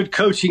 Got a good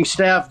coaching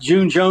staff.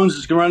 June Jones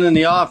is going to run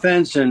the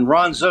offense, and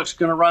Ron Zook's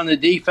going to run the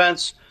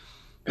defense.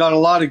 Got a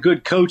lot of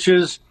good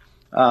coaches.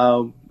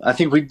 I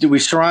think we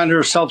surrounded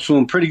ourselves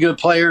with pretty good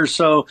players.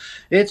 So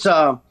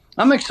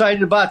I'm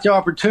excited about the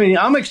opportunity.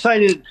 I'm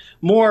excited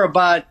more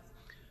about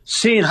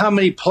seeing how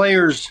many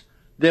players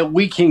that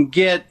we can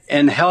get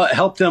and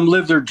help them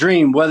live their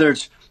dream, whether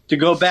it's to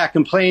go back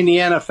and play in the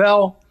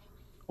NFL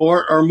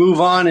or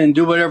move on and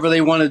do whatever they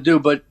want to do.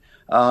 But,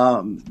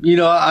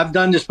 I've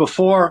done this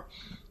before.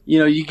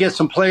 You get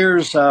some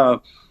players.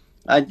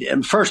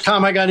 First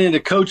time I got into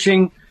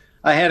coaching,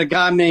 I had a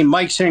guy named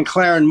Mike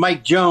Sinclair and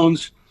Mike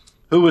Jones,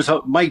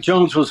 Mike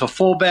Jones was a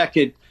fullback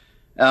at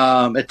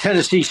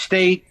Tennessee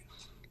State.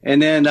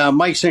 And then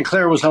Mike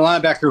Sinclair was a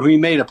linebacker who he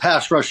made a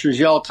pass rusher's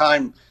the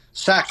all-time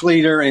sack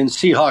leader in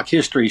Seahawk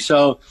history.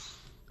 So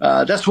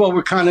that's what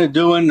we're kind of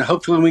doing.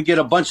 Hopefully we get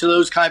a bunch of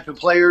those type of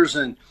players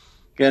and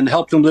can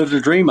help them live their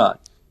dream out.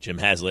 Jim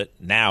Haslett,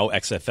 now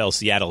XFL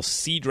Seattle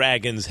Sea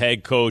Dragons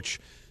head coach.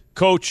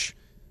 Coach,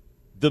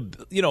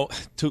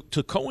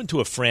 to go into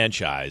a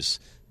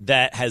franchise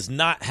that has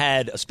not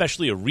had,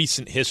 especially a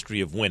recent history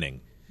of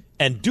winning,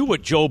 and do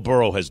what Joe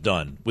Burrow has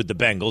done with the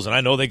Bengals, and I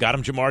know they got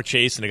him Jamar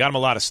Chase and they got him a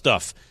lot of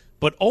stuff,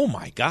 but oh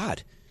my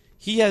God,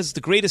 he has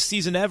the greatest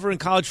season ever in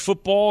college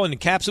football and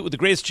caps it with the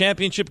greatest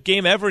championship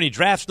game ever, and he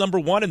drafts number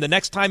 1, and the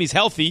next time he's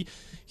healthy,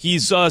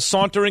 he's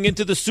sauntering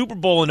into the Super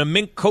Bowl in a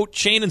mink coat,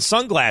 chain, and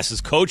sunglasses.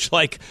 Coach,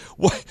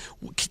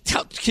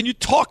 can you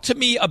talk to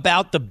me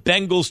about the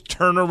Bengals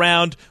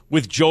turnaround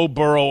with Joe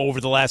Burrow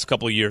over the last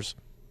couple of years?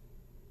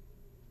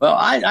 Well,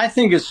 I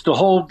think it's the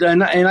whole,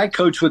 and I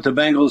coach with the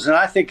Bengals, and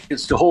I think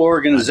it's the whole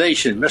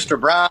organization. Mr.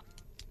 Brown,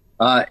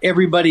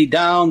 everybody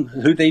down,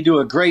 who they do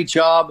a great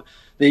job.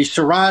 They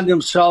surround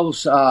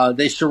themselves.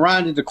 They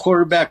surrounded the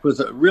quarterback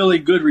with really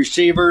good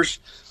receivers,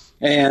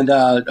 and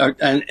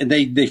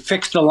they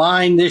fixed the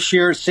line this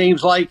year. It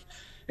seems like,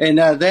 and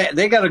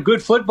they got a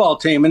good football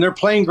team, and they're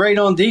playing great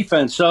on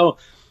defense. So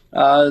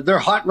they're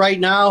hot right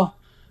now.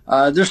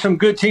 There's some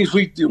good teams.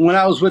 When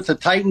I was with the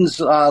Titans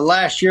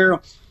last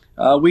year.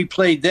 We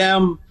played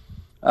them.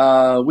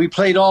 We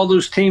played all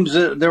those teams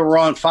that were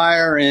on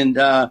fire. And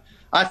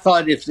I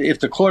thought if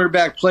the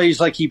quarterback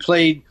plays like he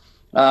played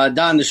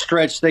down the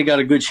stretch, they got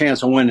a good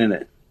chance of winning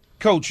it.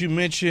 Coach, you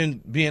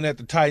mentioned being at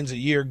the Titans a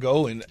year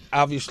ago, and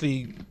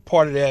obviously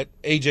part of that,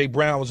 A.J.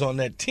 Brown was on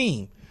that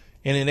team.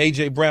 And then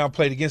A.J. Brown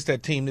played against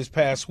that team this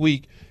past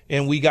week,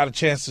 and we got a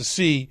chance to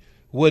see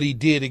what he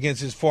did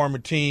against his former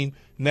team.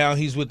 Now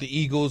he's with the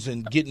Eagles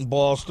and getting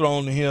balls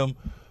thrown to him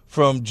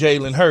from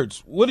Jalen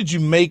Hurts. What did you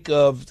make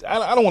of,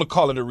 I don't want to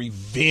call it a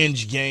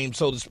revenge game,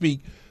 so to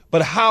speak,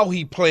 but how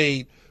he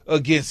played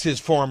against his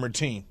former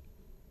team?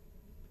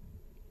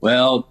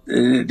 Well,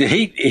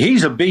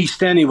 he's a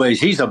beast anyways.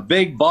 He's a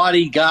big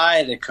body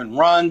guy that can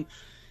run.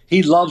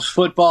 He loves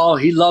football.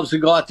 He loves to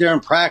go out there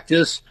and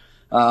practice.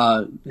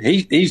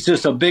 He's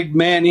just a big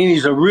man, and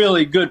he's a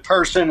really good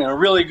person and a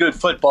really good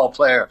football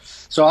player.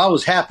 So I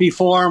was happy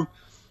for him.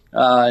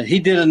 He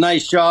did a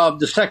nice job.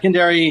 The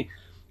secondary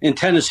in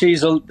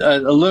Tennessee's a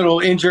little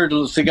injured.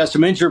 They got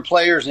some injured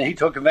players, and he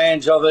took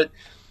advantage of it.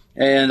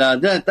 And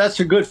that's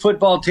a good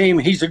football team.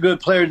 He's a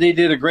good player. They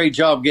did a great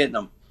job getting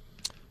him.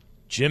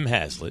 Jim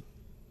Haslett,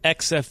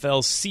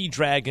 XFL Sea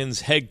Dragons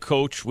head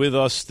coach, with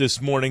us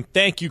this morning.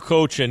 Thank you,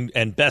 Coach,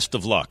 and best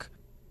of luck.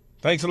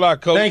 Thanks a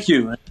lot, Coach. Thank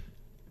you.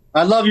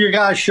 I love your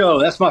guys' show.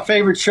 That's my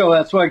favorite show.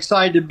 That's why I'm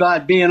excited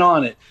about being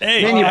on it.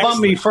 Hey, then you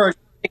bump me for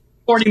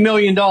 $40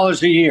 million a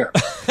year.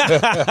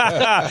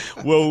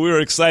 Well, we're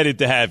excited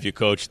to have you,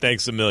 Coach.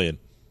 Thanks a million.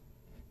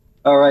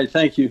 All right,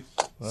 thank you.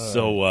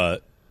 So,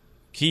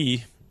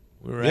 Key,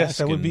 we were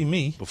asking. That would be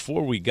me.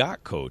 Before we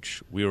got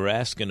Coach, we were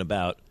asking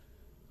about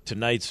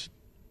tonight's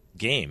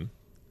game,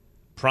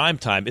 prime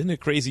time. Isn't it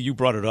crazy? You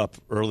brought it up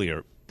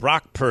earlier.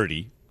 Brock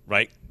Purdy,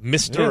 right?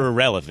 Mr.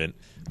 Irrelevant,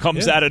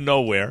 comes out of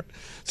nowhere.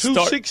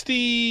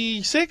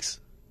 266?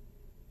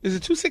 Is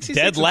it 266?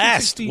 Dead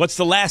last. What's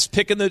the last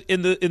pick in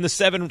the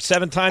 7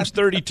 times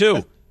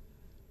 32?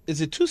 Is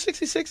it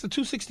 266 or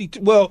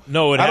 262? Well,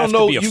 no, I don't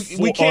know.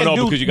 We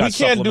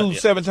can't do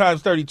 7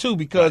 times 32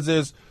 because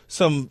there's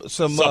some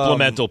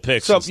supplemental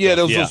picks. Those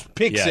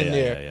picks in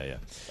there.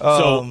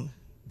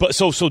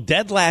 So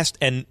dead last,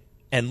 and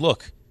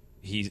look,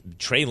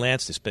 Trey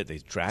Lance. They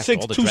drafted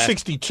all the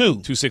 262.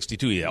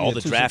 262. Yeah, all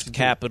the draft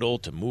capital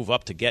to move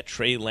up to get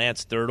Trey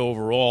Lance 3rd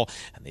overall,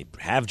 and they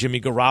have Jimmy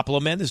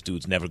Garoppolo. Man, this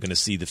dude's never going to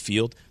see the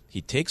field.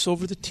 He takes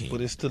over the team.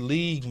 But it's the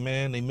league,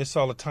 man. They miss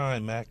all the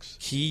time, Max.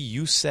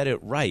 You said it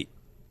right.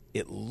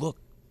 It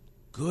looked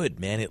good,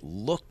 man. It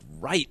looked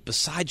right.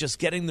 Besides just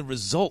getting the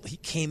result, he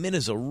came in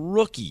as a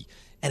rookie,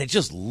 and it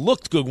just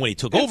looked good when he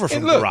took over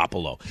from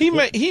Garoppolo.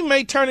 He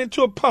may turn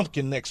into a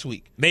pumpkin next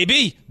week.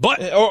 Maybe,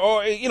 but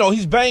or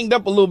he's banged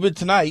up a little bit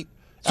tonight.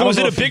 So is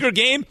it a bigger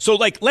game? So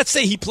let's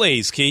say he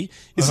plays, Key.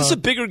 Is this a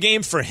bigger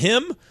game for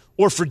him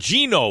or for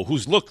Geno,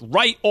 who's looked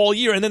right all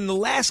year, and then the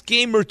last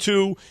game or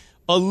two,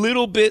 a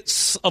little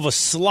bit of a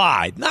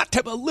slide, a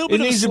little bit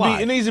of a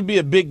slide. It needs to be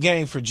a big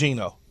game for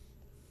Geno.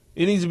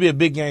 It needs to be a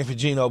big game for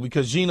Geno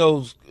because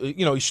Geno's,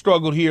 he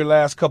struggled here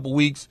last couple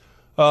weeks,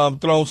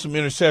 throwing some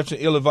interception,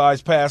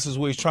 ill-advised passes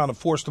where he's trying to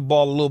force the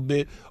ball a little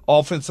bit.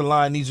 Offensive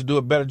line needs to do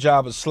a better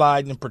job of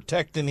sliding and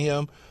protecting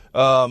him.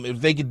 If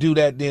they could do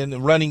that, then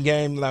the running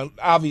game,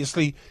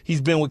 obviously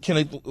he's been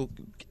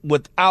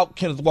without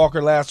Kenneth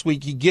Walker last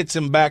week. He gets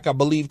him back, I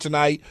believe,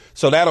 tonight.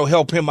 So that'll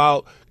help him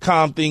out,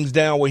 calm things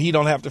down where he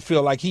don't have to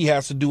feel like he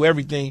has to do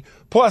everything.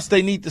 Plus,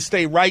 they need to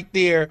stay right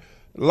there,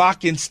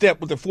 lock in step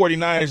with the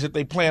 49ers if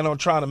they plan on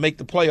trying to make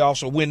the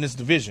playoffs or win this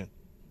division.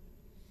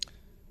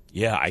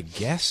 Yeah, I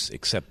guess,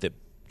 except that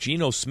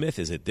Geno Smith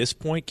is at this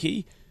point,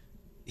 Key,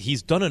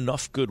 he's done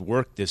enough good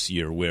work this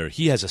year where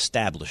he has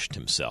established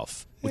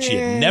himself, which he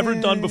had never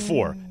done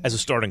before as a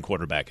starting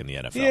quarterback in the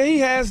NFL. Yeah, he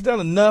has done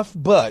enough,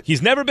 but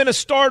he's never been a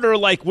starter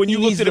like when you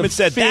looked at him and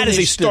said, that is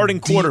a starting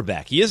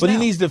quarterback. He is But now. He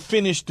needs to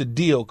finish the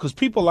deal because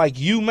people like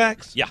you,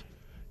 Max,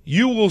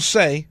 you will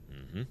say,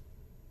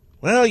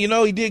 well,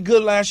 he did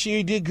good last year,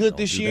 he did good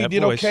this year, he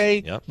did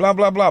okay, blah,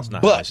 blah, blah. It's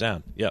not how I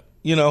sound. Yep.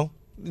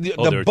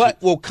 The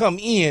butt will come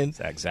in.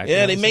 Exactly.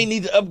 Yeah, they may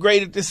need to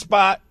upgrade at this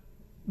spot,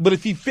 but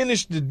if he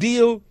finished the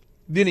deal,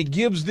 then it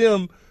gives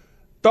them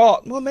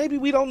thought, well, maybe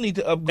we don't need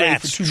to upgrade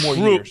for 2 more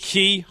years.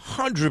 Key,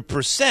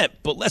 100%.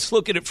 But let's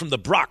look at it from the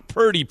Brock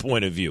Purdy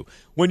point of view.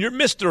 When you're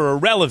Mr.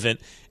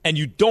 Irrelevant and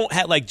you don't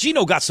have,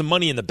 Geno got some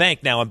money in the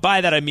bank now, and by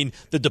that I mean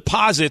the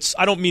deposits.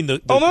 I don't mean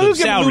the he's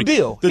salary. A new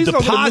deal. The he's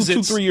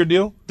deposits, a new 2-3-year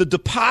deal. The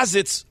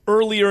deposits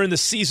earlier in the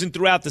season,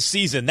 throughout the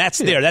season, that's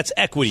there. That's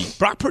equity.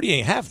 Brock Purdy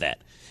ain't have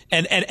that.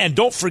 And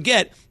don't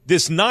forget,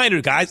 this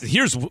Niner, guys,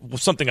 here's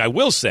something I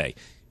will say.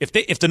 If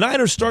the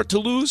Niners start to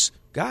lose,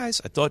 guys,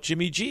 I thought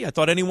I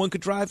thought anyone could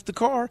drive the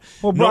car.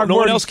 Well, no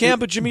one else can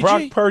but Jimmy G.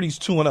 Brock Purdy's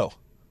 2-0.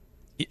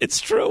 It's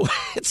true.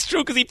 It's true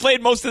because he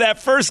played most of that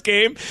first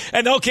game.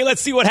 And, okay, let's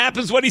see what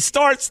happens when he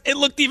starts. It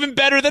looked even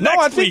better the next week.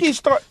 No, I think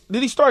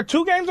did he start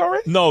 2 games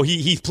already? No,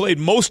 he played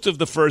most of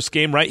the first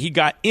game, right? He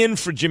got in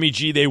for Jimmy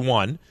G. They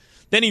won.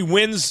 Then he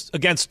wins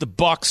against the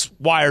Bucs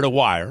wire to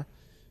wire,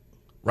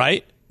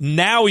 right?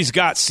 Now he's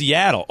got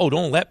Seattle. Oh,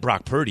 don't let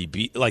Brock Purdy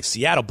be like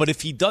Seattle. But if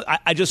he does,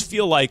 I just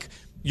feel like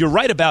you're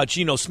right about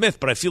Geno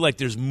Smith, but I feel like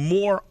there's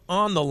more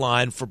on the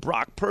line for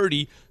Brock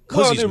Purdy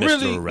because he's Mr.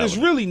 Irrelevant. There's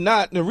really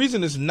not. The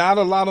reason there's not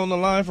a lot on the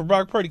line for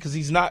Brock Purdy because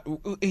he's not.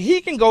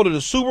 He can go to the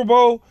Super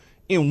Bowl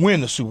and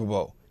win the Super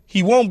Bowl.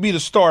 He won't be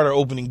the starter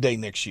opening day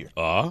next year.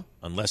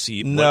 Unless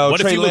he. No, what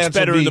if he looks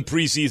better in the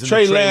preseason?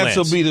 Trey Lance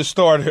will be the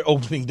starter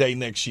opening day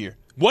next year.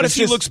 What if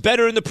he looks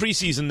better in the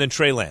preseason than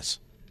Trey Lance?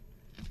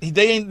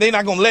 They're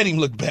not going to let him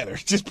look better.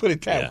 Just put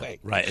it that way.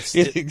 Right.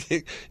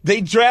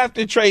 They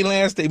drafted Trey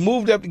Lance. They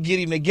moved up to get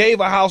him. They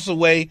gave a house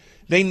away.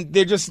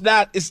 They're just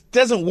not – it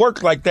doesn't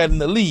work like that in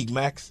the league,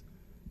 Max.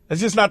 That's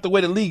just not the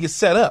way the league is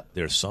set up.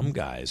 There are some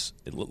guys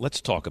 –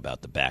 let's talk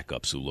about the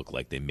backups who look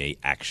like they may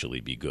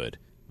actually be good.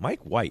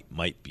 Mike White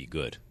might be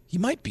good. He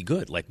might be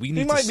good. We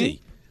need to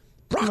see.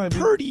 Brock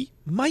Purdy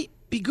might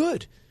be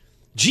good.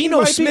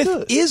 Geno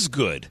Smith is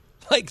good.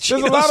 There's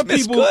a lot of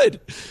people. Good.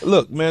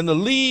 Look, man, the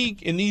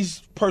league and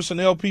these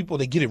personnel people,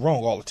 they get it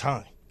wrong all the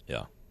time.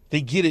 Yeah,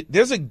 they get it.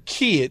 There's a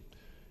kid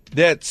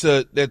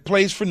that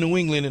plays for New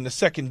England in the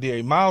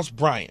secondary, Miles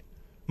Bryant.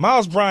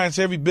 Miles Bryant's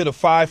every bit of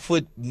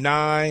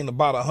 5'9",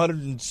 about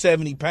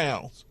 170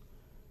 pounds.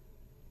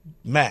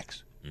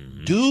 Max,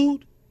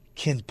 dude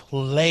can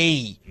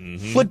play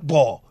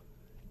football.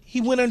 He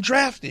went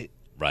undrafted.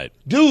 Right,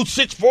 dude,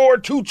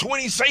 6'4",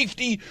 220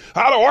 safety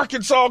out of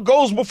Arkansas,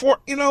 goes before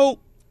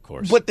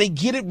But they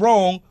get it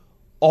wrong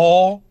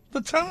all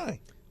the time.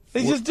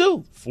 They just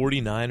do.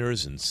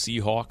 49ers and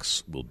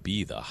Seahawks will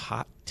be the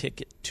hot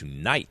ticket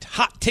tonight.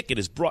 Hot Ticket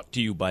is brought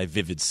to you by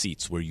Vivid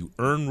Seats, where you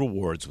earn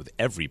rewards with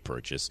every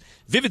purchase.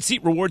 Vivid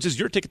Seat Rewards is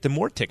your ticket to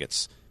more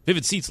tickets.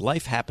 Vivid Seats,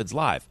 life happens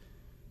live.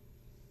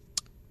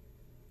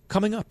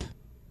 coming up.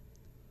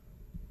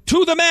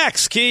 To the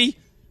max, Key.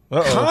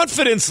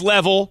 Confidence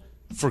level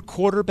for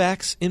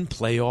quarterbacks in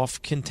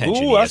playoff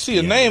contention. Ooh, I see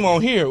a name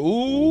on here.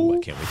 Ooh. I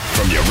can't wait.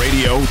 From your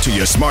radio to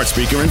your smart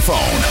speaker and phone.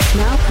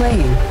 Now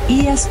playing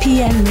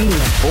ESPN Radio.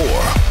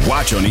 Or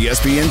watch on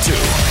ESPN2.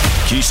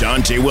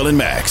 Keyshawn, J. Will, and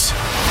Max.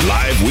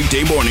 Live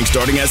weekday morning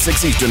starting at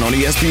 6 Eastern on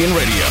ESPN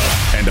Radio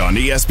and on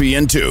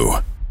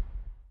ESPN2.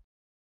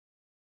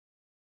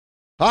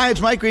 Hi,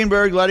 it's Mike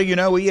Greenberg letting you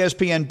know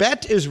ESPN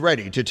Bet is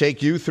ready to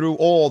take you through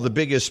all the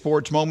biggest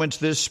sports moments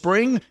this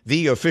spring.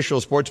 The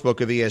official sportsbook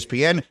of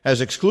ESPN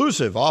has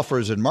exclusive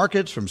offers and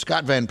markets from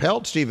Scott Van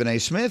Pelt, Stephen A.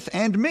 Smith,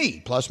 and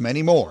me, plus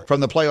many more. From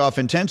the playoff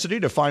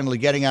intensity to finally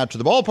getting out to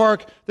the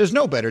ballpark, there's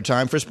no better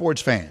time for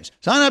sports fans.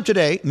 Sign up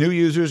today. New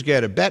users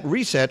get a bet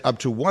reset up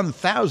to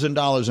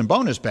 $1,000 in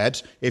bonus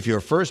bets if your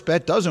first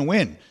bet doesn't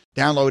win.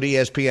 Download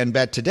ESPN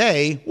Bet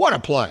today. What a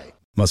play.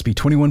 Must be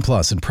 21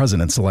 plus and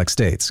present in select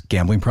states.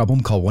 Gambling problem?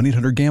 Call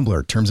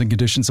 1-800-GAMBLER. Terms and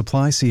conditions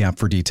apply. See app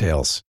for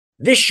details.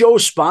 This show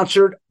is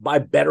sponsored by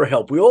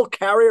BetterHelp. We all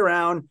carry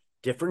around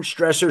different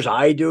stressors.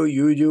 I do,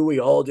 you do,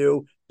 we all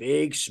do,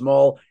 big,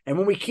 small. And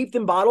when we keep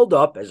them bottled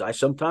up, as I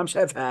sometimes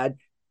have had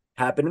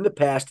happen in the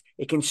past,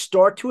 it can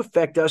start to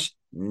affect us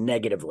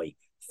negatively.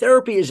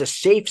 Therapy is a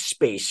safe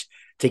space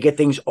to get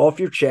things off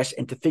your chest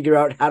and to figure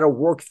out how to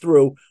work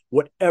through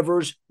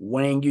whatever's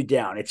weighing you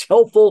down. It's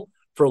helpful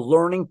for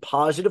learning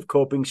positive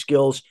coping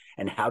skills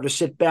and how to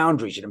set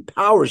boundaries. It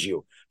empowers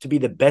you to be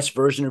the best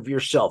version of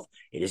yourself.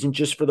 It isn't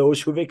just for those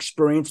who have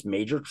experienced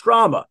major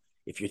trauma.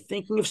 If you're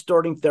thinking of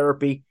starting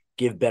therapy,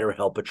 give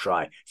BetterHelp a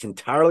try. It's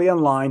entirely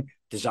online,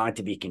 designed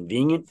to be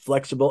convenient,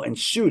 flexible, and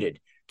suited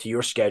to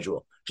your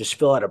schedule. Just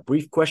fill out a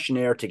brief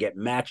questionnaire to get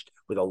matched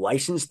with a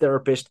licensed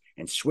therapist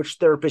and switch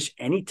therapists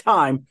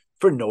anytime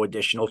for no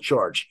additional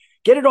charge.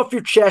 Get it off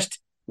your chest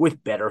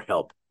with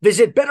BetterHelp.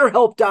 Visit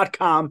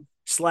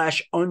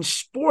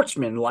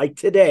BetterHelp.com/unsportsmanlike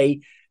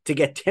today to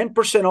get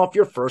 10% off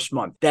your first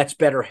month. That's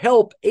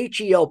BetterHelp,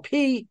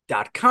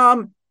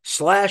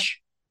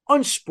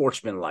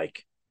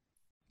 HELP.com/unsportsmanlike.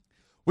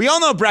 We all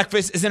know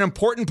breakfast is an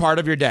important part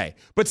of your day,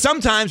 but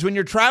sometimes when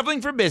you're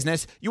traveling for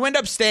business, you end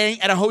up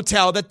staying at a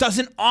hotel that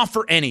doesn't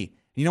offer any.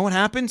 You know what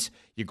happens?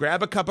 You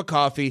grab a cup of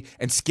coffee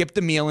and skip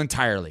the meal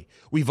entirely.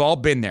 We've all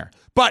been there.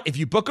 But if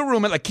you book a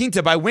room at La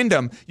Quinta by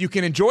Wyndham, you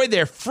can enjoy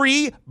their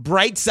free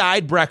Bright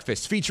Side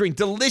breakfast featuring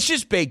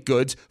delicious baked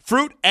goods,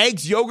 fruit,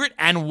 eggs, yogurt,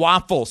 and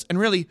waffles. And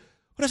really,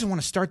 who doesn't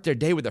want to start their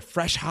day with a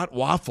fresh, hot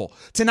waffle?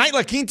 Tonight,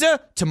 La Quinta,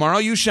 tomorrow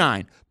you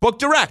shine. Book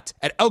direct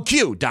at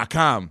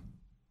LQ.com.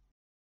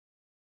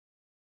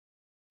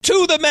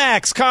 To the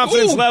max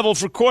confidence level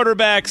for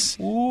quarterbacks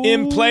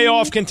in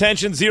playoff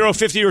contention,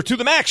 0-50 or to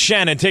the max.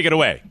 Shannon, take it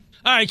away.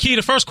 All right, Key,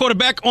 the first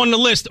quarterback on the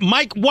list,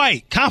 Mike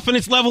White.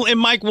 Confidence level in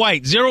Mike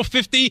White,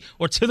 0-50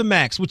 or to the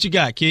max. What you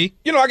got, Key?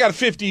 You know, I got a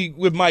 50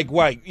 with Mike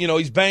White. You know,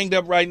 he's banged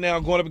up right now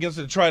going up against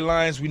the Detroit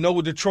Lions. We know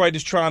what Detroit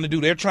is trying to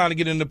do. They're trying to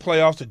get into the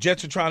playoffs. The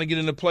Jets are trying to get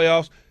into the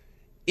playoffs.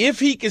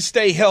 If he can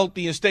stay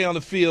healthy and stay on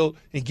the field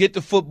and get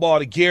the football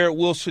to Garrett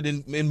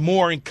Wilson and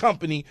Moore and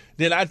company,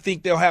 then I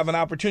think they'll have an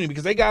opportunity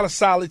because they got a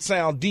solid,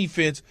 sound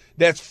defense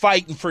that's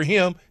fighting for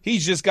him.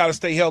 He's just got to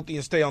stay healthy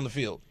and stay on the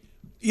field.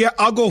 Yeah,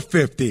 I'll go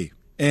 50.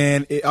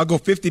 And I'll go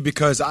 50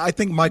 because I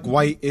think Mike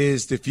White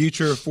is the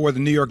future for the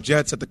New York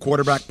Jets at the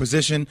quarterback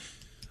position.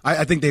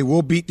 I think they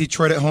will beat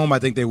Detroit at home. I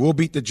think they will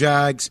beat the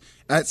Jags.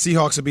 At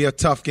Seahawks will be a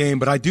tough game.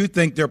 But I do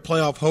think their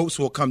playoff hopes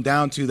will come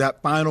down to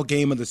that final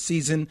game of the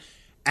season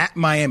at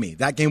Miami.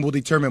 That game will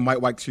determine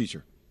Mike White's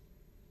future.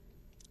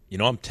 You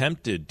know, I'm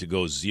tempted to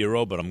go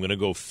 0, but I'm going to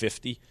go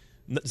 50.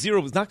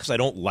 0 is not because I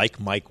don't like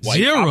Mike White.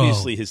 0.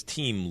 Obviously, his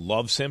team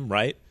loves him,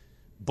 right?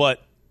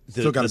 But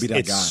still got to be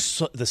that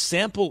guy. The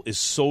sample is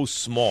so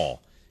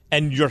small,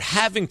 and you're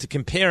having to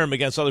compare him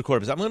against other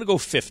quarterbacks. I'm going to go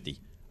 50.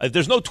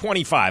 There's no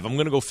 25. I'm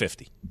going to go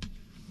 50.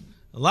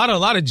 A lot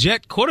of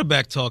Jet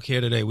quarterback talk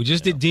here today. We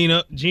just did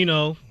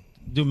Gino,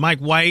 do Mike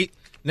White.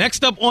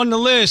 Next up on the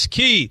list,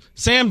 Key,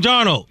 Sam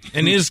Darnold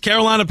and his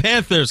Carolina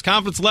Panthers.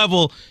 Confidence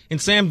level in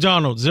Sam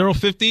Darnold,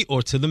 0-50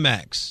 or to the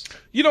max.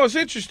 You know, it's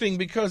interesting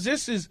because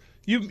this is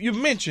you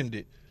mentioned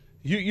it.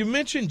 You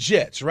mentioned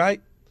Jets,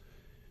 right?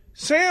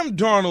 Sam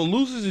Darnold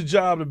loses his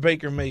job to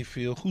Baker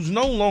Mayfield, who's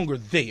no longer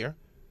there.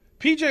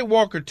 P.J.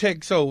 Walker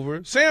takes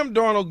over. Sam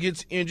Darnold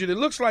gets injured. It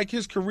looks like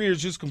his career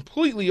is just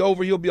completely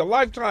over. He'll be a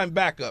lifetime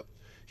backup.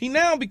 He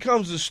now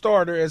becomes the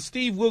starter as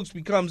Steve Wilks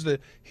becomes the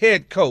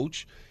head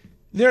coach.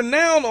 They're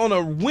now on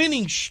a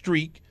winning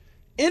streak,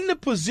 in the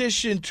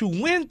position to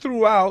win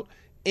throughout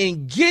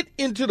and get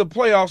into the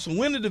playoffs and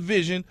win the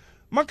division.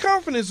 My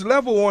confidence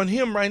level on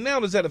him right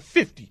now is at a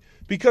 50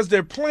 because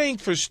they're playing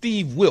for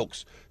Steve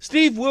Wilks.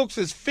 Steve Wilks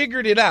has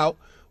figured it out,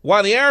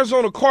 while the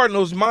Arizona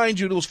Cardinals, mind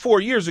you, it was 4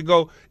 years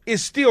ago,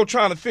 is still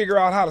trying to figure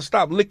out how to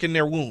stop licking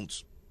their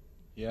wounds.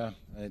 Yeah,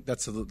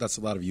 that's a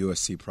lot of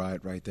USC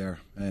pride right there,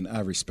 and I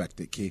respect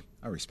it, Key.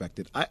 I respect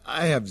it.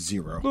 I have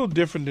 0. A little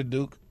different than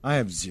Duke. I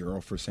have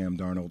 0 for Sam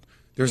Darnold.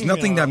 There's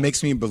nothing that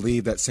makes me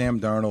believe that Sam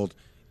Darnold,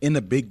 in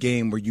the big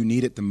game where you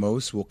need it the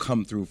most, will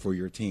come through for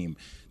your team.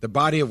 The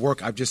body of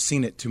work, I've just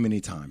seen it too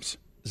many times.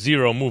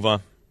 0. Move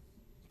on.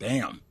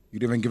 Damn. You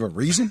didn't even give a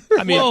reason?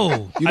 I mean,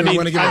 you didn't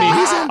want to give a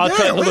reason? I'll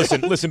tell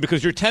you, listen,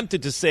 because you're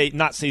tempted to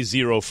not say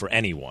 0 for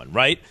anyone,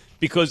 right?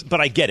 But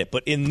I get it.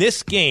 But in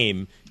this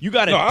game, you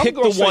got to pick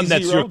the one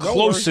that's your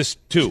closest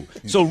to.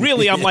 So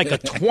really, I'm like a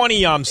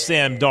 20 on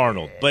Sam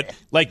Darnold. But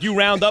like you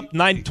round up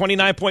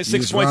 29.6 points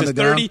is 30,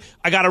 down?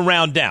 I got to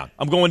round down.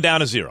 I'm going down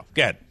to 0.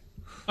 Go ahead.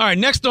 All right,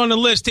 next on the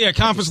list here,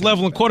 conference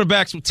level and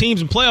quarterbacks with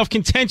teams in playoff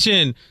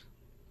contention.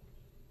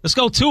 Let's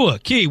go Tua.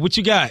 Key, what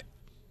you got?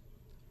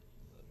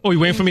 Oh, you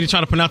waiting for me to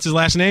try to pronounce his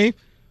last name?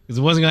 Because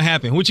it wasn't going to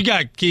happen. What you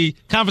got, Key?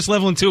 Conference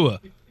level and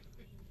Tua.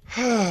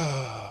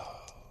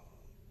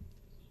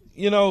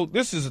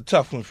 This is a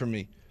tough one for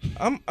me.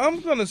 I'm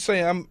going to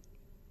say I'm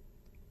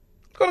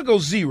going to go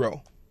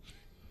 0.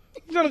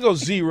 I'm going to go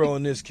 0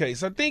 in this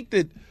case. I think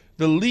that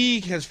the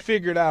league has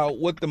figured out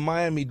what the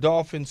Miami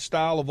Dolphins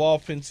style of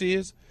offense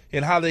is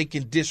and how they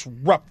can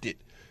disrupt it.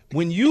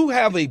 When you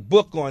have a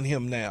book on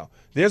him now,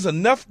 there's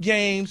enough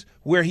games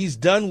where he's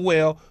done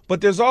well,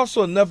 but there's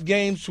also enough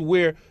games to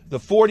where the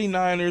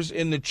 49ers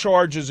and the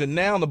Chargers and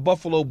now the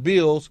Buffalo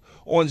Bills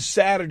on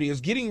Saturday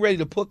is getting ready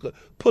to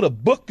put a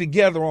book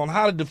together on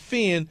how to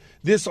defend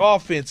this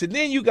offense. And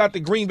then you got the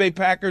Green Bay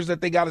Packers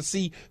that they got to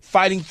see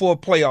fighting for a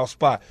playoff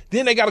spot.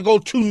 Then they got to go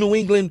to New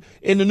England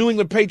and the New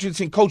England Patriots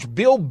and coach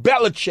Bill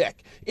Belichick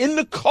in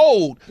the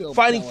cold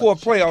fighting for a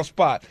playoff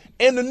spot.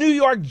 And the New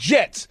York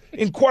Jets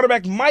and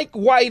quarterback Mike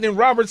White and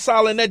Robert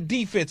Saleh in that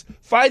defense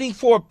fighting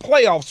for a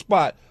playoff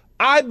spot.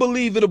 I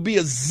believe it'll be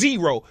a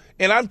 0,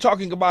 and I'm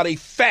talking about a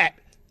fat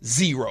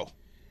 0.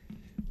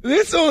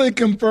 This only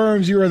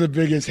confirms you are the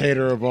biggest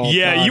hater of all time.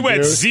 Yeah, you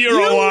went 0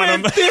 on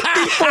him. 50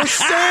 for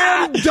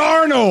Sam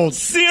Darnold.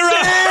 0.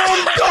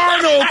 Sam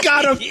Darnold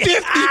got a 50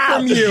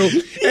 from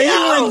you, and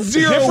you went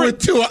 0 with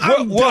Tua.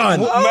 I'm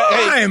done.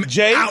 I am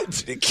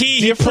out.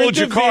 Key, you pulled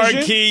your card,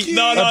 Key.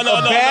 No.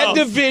 Bad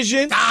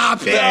division.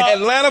 Stop it. The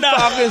Atlanta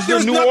Falcons, the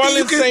New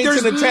Orleans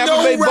Saints, and the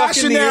Tampa Bay Buccaneers.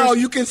 Rationale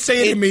you can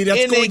say to me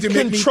that's going to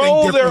make me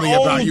think differently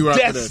about you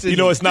after this. You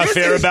know what's not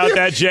fair about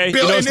that, Jay? You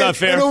know what's not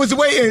fair? And it was the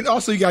way, and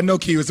also you got no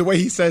key. It was the way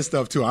he says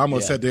stuff too. I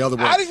almost said the other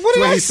way. What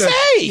did I say?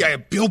 Yeah,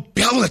 Bill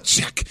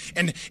Belichick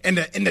and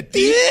the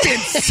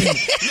defense.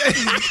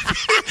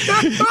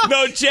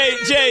 No,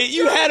 Jay,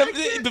 you had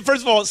him.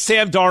 First of all,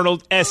 Sam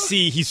Darnold,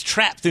 SC, he's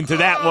trapped into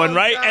that one,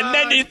 right? God. And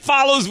then it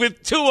follows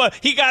with Tua.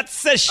 He got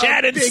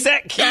Shannon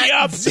set Key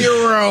up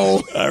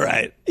 0. All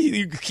right,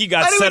 he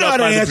got set up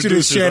by the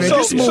producers. Shannon.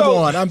 Just move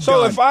on. I'm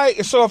done.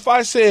 If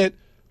I said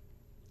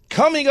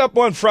coming up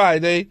on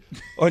Friday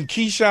on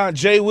Keyshawn,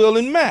 J. Will,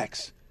 and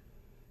Max.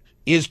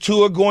 Is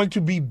Tua going to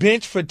be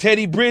benched for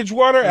Teddy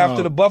Bridgewater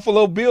after the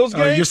Buffalo Bills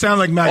game? You sound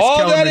like Max All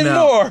Kellerman that and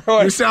now.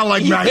 more. You sound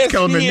like Max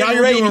Kellerman. Now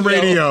you're doing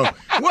radio.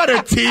 What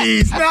a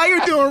tease. Now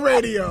you're doing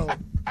radio.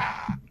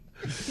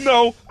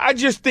 No, I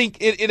just think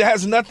it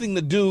has nothing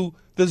to do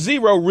 – the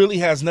 0 really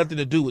has nothing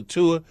to do with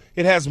Tua.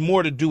 It has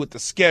more to do with the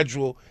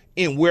schedule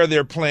and where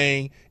they're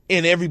playing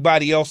and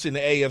everybody else in the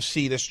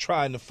AFC that's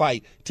trying to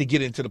fight to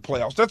get into the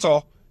playoffs. That's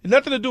all.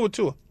 Nothing to do with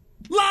Tua.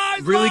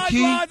 Lies,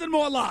 lies, and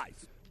more lies.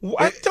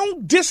 I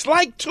don't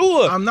dislike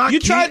Tua. I'm not. You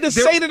tried to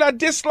say that I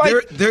dislike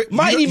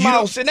Mighty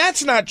Mouse, and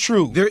that's not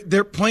true.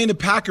 They're playing the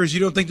Packers. You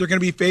don't think they're going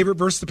to be favored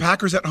versus the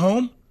Packers at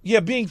home? Yeah,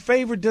 being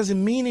favored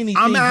doesn't mean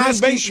anything. I'm asking.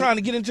 Green Bay's trying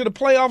to get into the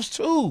playoffs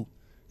too.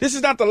 This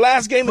is not the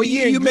last game of the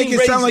year. You make it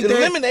sound like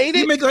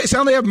eliminated. You make it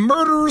sound like they have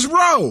murderers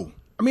row.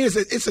 I mean,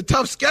 it's a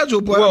tough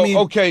schedule, but well, I mean,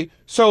 okay.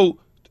 So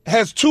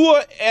has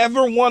Tua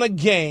ever won a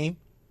game?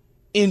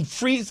 In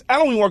freeze, I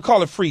don't even want to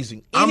call it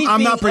freezing.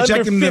 I'm not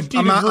projecting them.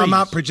 I'm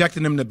not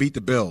projecting them to beat the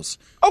Bills.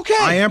 Okay,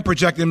 I am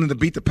projecting them to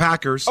beat the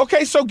Packers.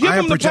 Okay, so give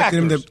them the Packers. I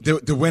am projecting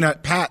them to win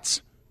at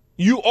Pats.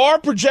 You are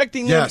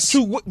projecting them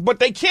to, but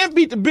they can't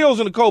beat the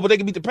Bills in the cold, but they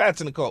can beat the Pats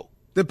in the cold.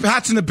 The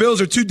Pats and the Bills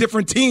are two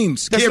different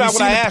teams. That's not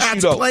what I asked you,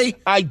 though. Play?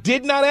 I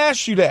did not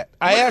ask you that.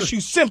 I asked you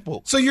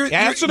simple. So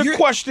answer the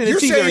question.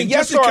 It's either a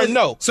yes or a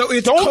no. So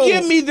it's don't cold.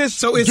 Give me this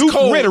Duke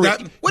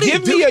rhetoric.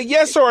 Give me a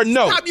yes or a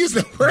no. Stop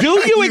using the word.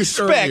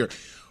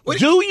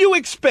 Do you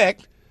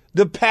expect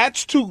the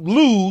Pats to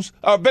lose,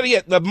 or better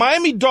yet, the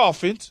Miami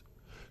Dolphins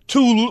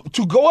to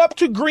go up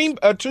to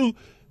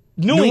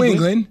New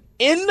England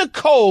in the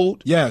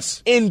cold,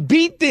 yes, and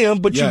beat them,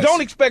 but you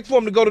don't expect for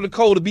them to go to the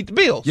cold to beat the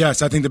Bills?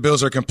 Yes, I think the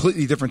Bills are a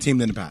completely different team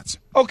than the Pats.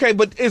 Okay,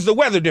 but is the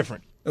weather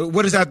different?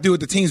 What does that have to do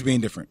with the teams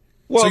being different?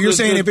 Well, so you're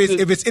saying if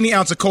it's any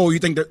ounce of cold, you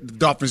think the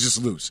Dolphins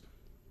just lose?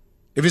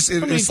 If it's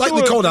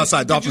slightly cold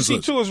outside, Dolphins lose.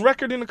 Did you see Tua's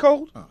record in the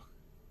cold? Oh,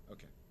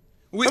 okay.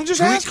 I'm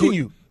just asking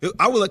you.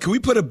 Can we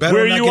put a bet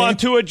Where on that game? Where are you on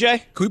Tua,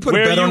 Jay? Can we put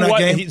a bet on that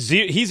game?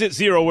 He's at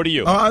 0. What are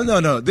you?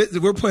 No.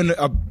 We're putting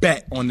a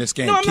bet on this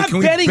game. No, I'm not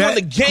betting on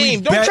the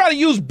game. Don't try to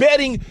use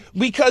betting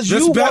because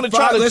you want to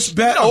try to. Let's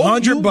bet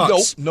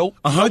 $100. Nope.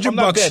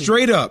 $100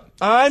 straight up.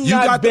 I'm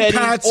not betting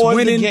on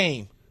the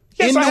game.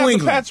 Yes, I have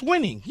the Pats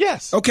winning.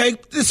 Yes. Okay,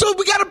 so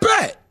we got a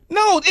bet.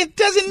 No, it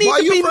doesn't need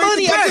to be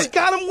money. I just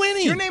got them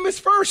winning. Your name is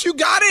first. You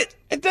got it.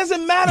 It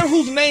doesn't matter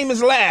whose name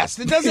is last.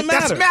 It doesn't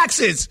matter. That's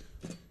Max's.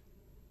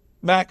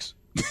 Max.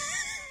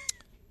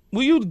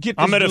 Will you get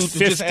this I'm at a dude to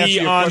just answer 50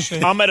 your on.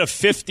 question? I'm at a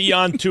 50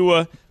 on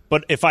Tua,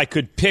 but if I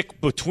could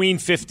pick between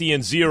 50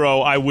 and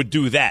 0, I would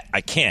do that.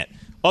 I can't.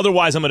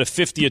 Otherwise, I'm at a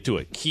 50 to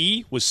it.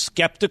 He was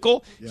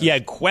skeptical. Yeah. He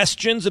had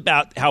questions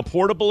about how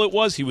portable it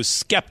was. He was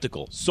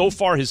skeptical. So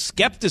far, his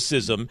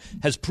skepticism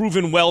has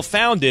proven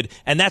well-founded,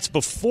 and that's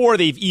before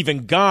they've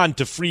even gone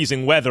to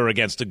freezing weather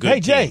against a good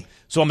team. Jay.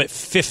 So I'm at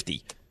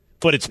 50.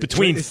 But it's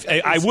between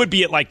I would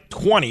be at like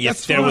 20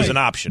 if there was an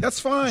option.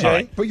 That's fine.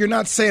 Right. But you're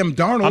not Sam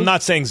Darnold. I'm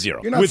not saying 0.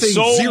 You're not With saying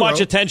so 0.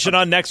 much attention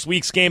on next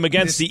week's game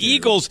against the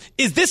Eagles,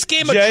 is this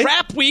game a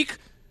trap week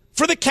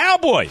for the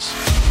Cowboys?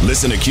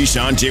 Listen to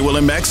Keyshawn, J. Will,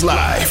 and Max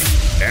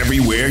live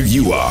everywhere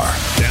you are.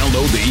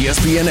 Download the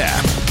ESPN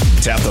app.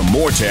 Tap the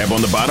More tab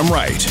on the bottom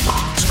right.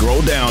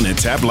 Scroll down and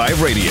tap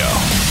Live Radio.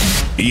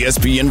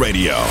 ESPN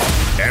Radio.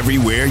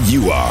 Everywhere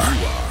you are.